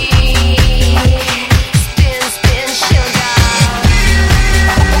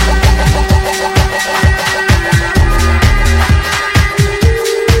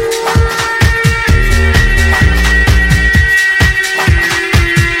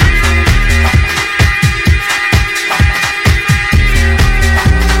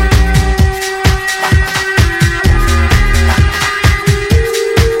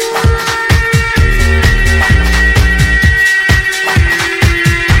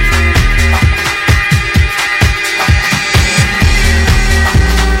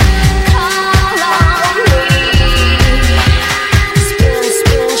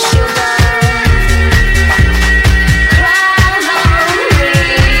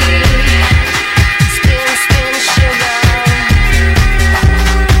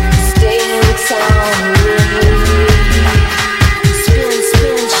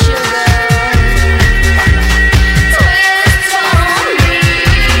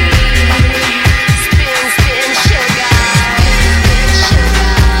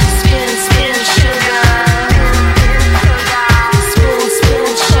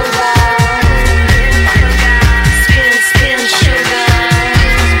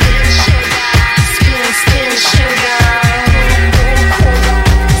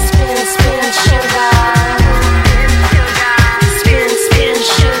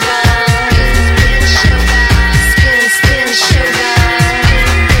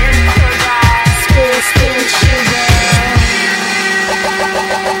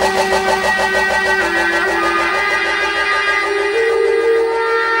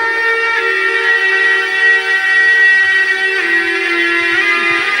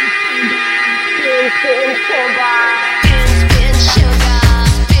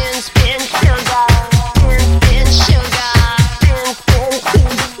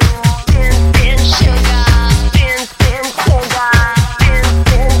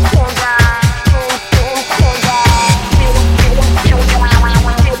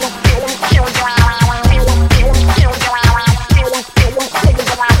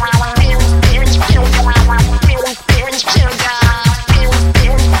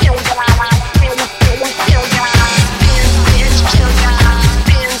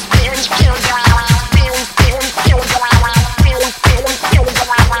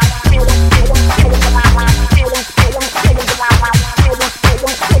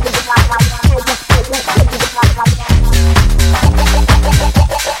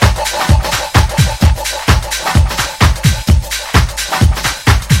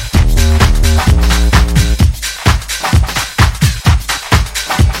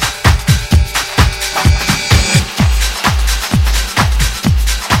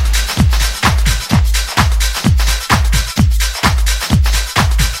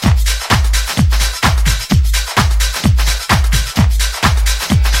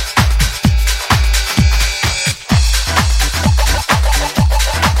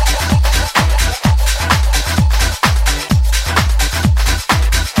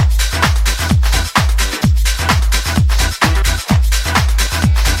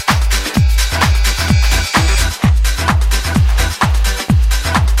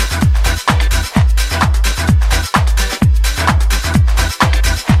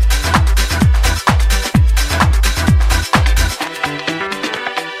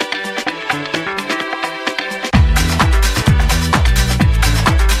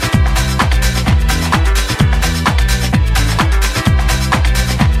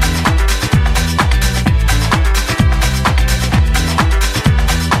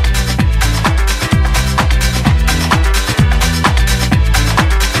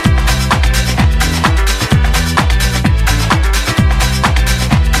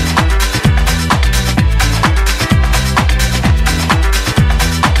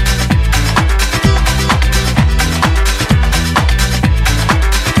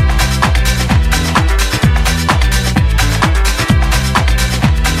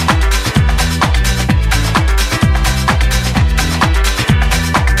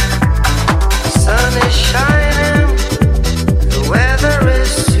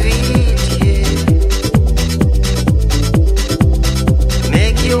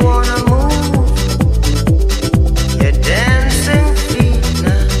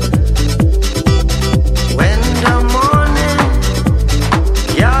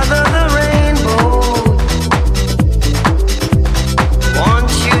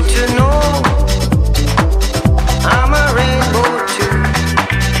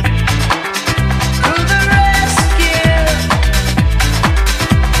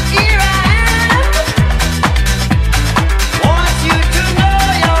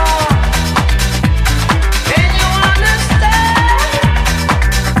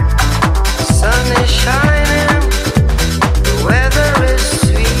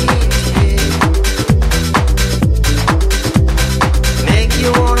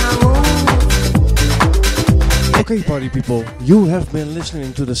 Okay, party people, you have been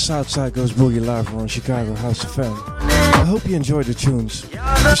listening to the Southside Goes Boogie live on Chicago House FM. I hope you enjoyed the tunes. Be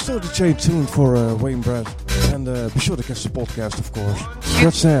sure to stay tuned for Wayne Brad, and be sure to catch the podcast, of course.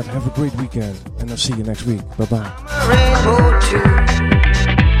 That said, have a great weekend, and I'll see you next week. Bye-bye.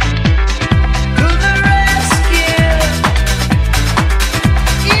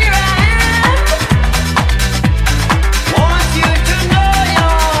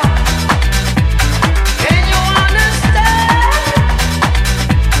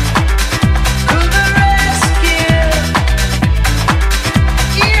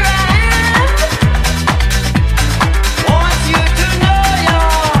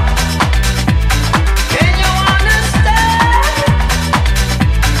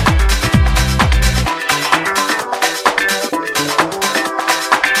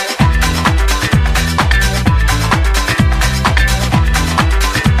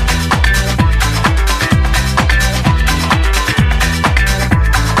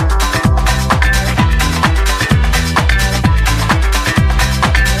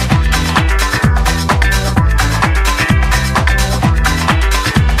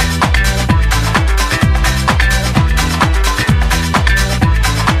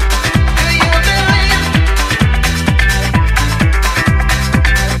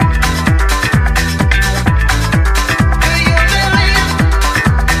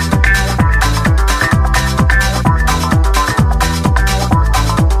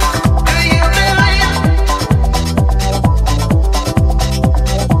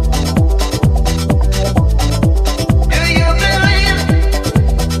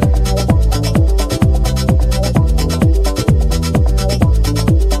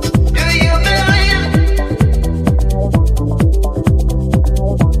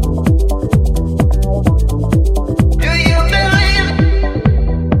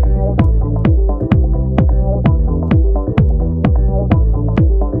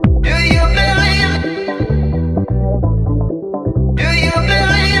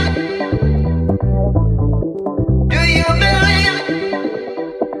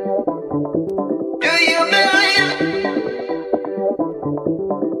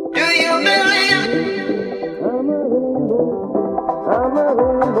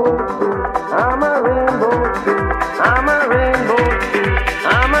 I'm a rainbow.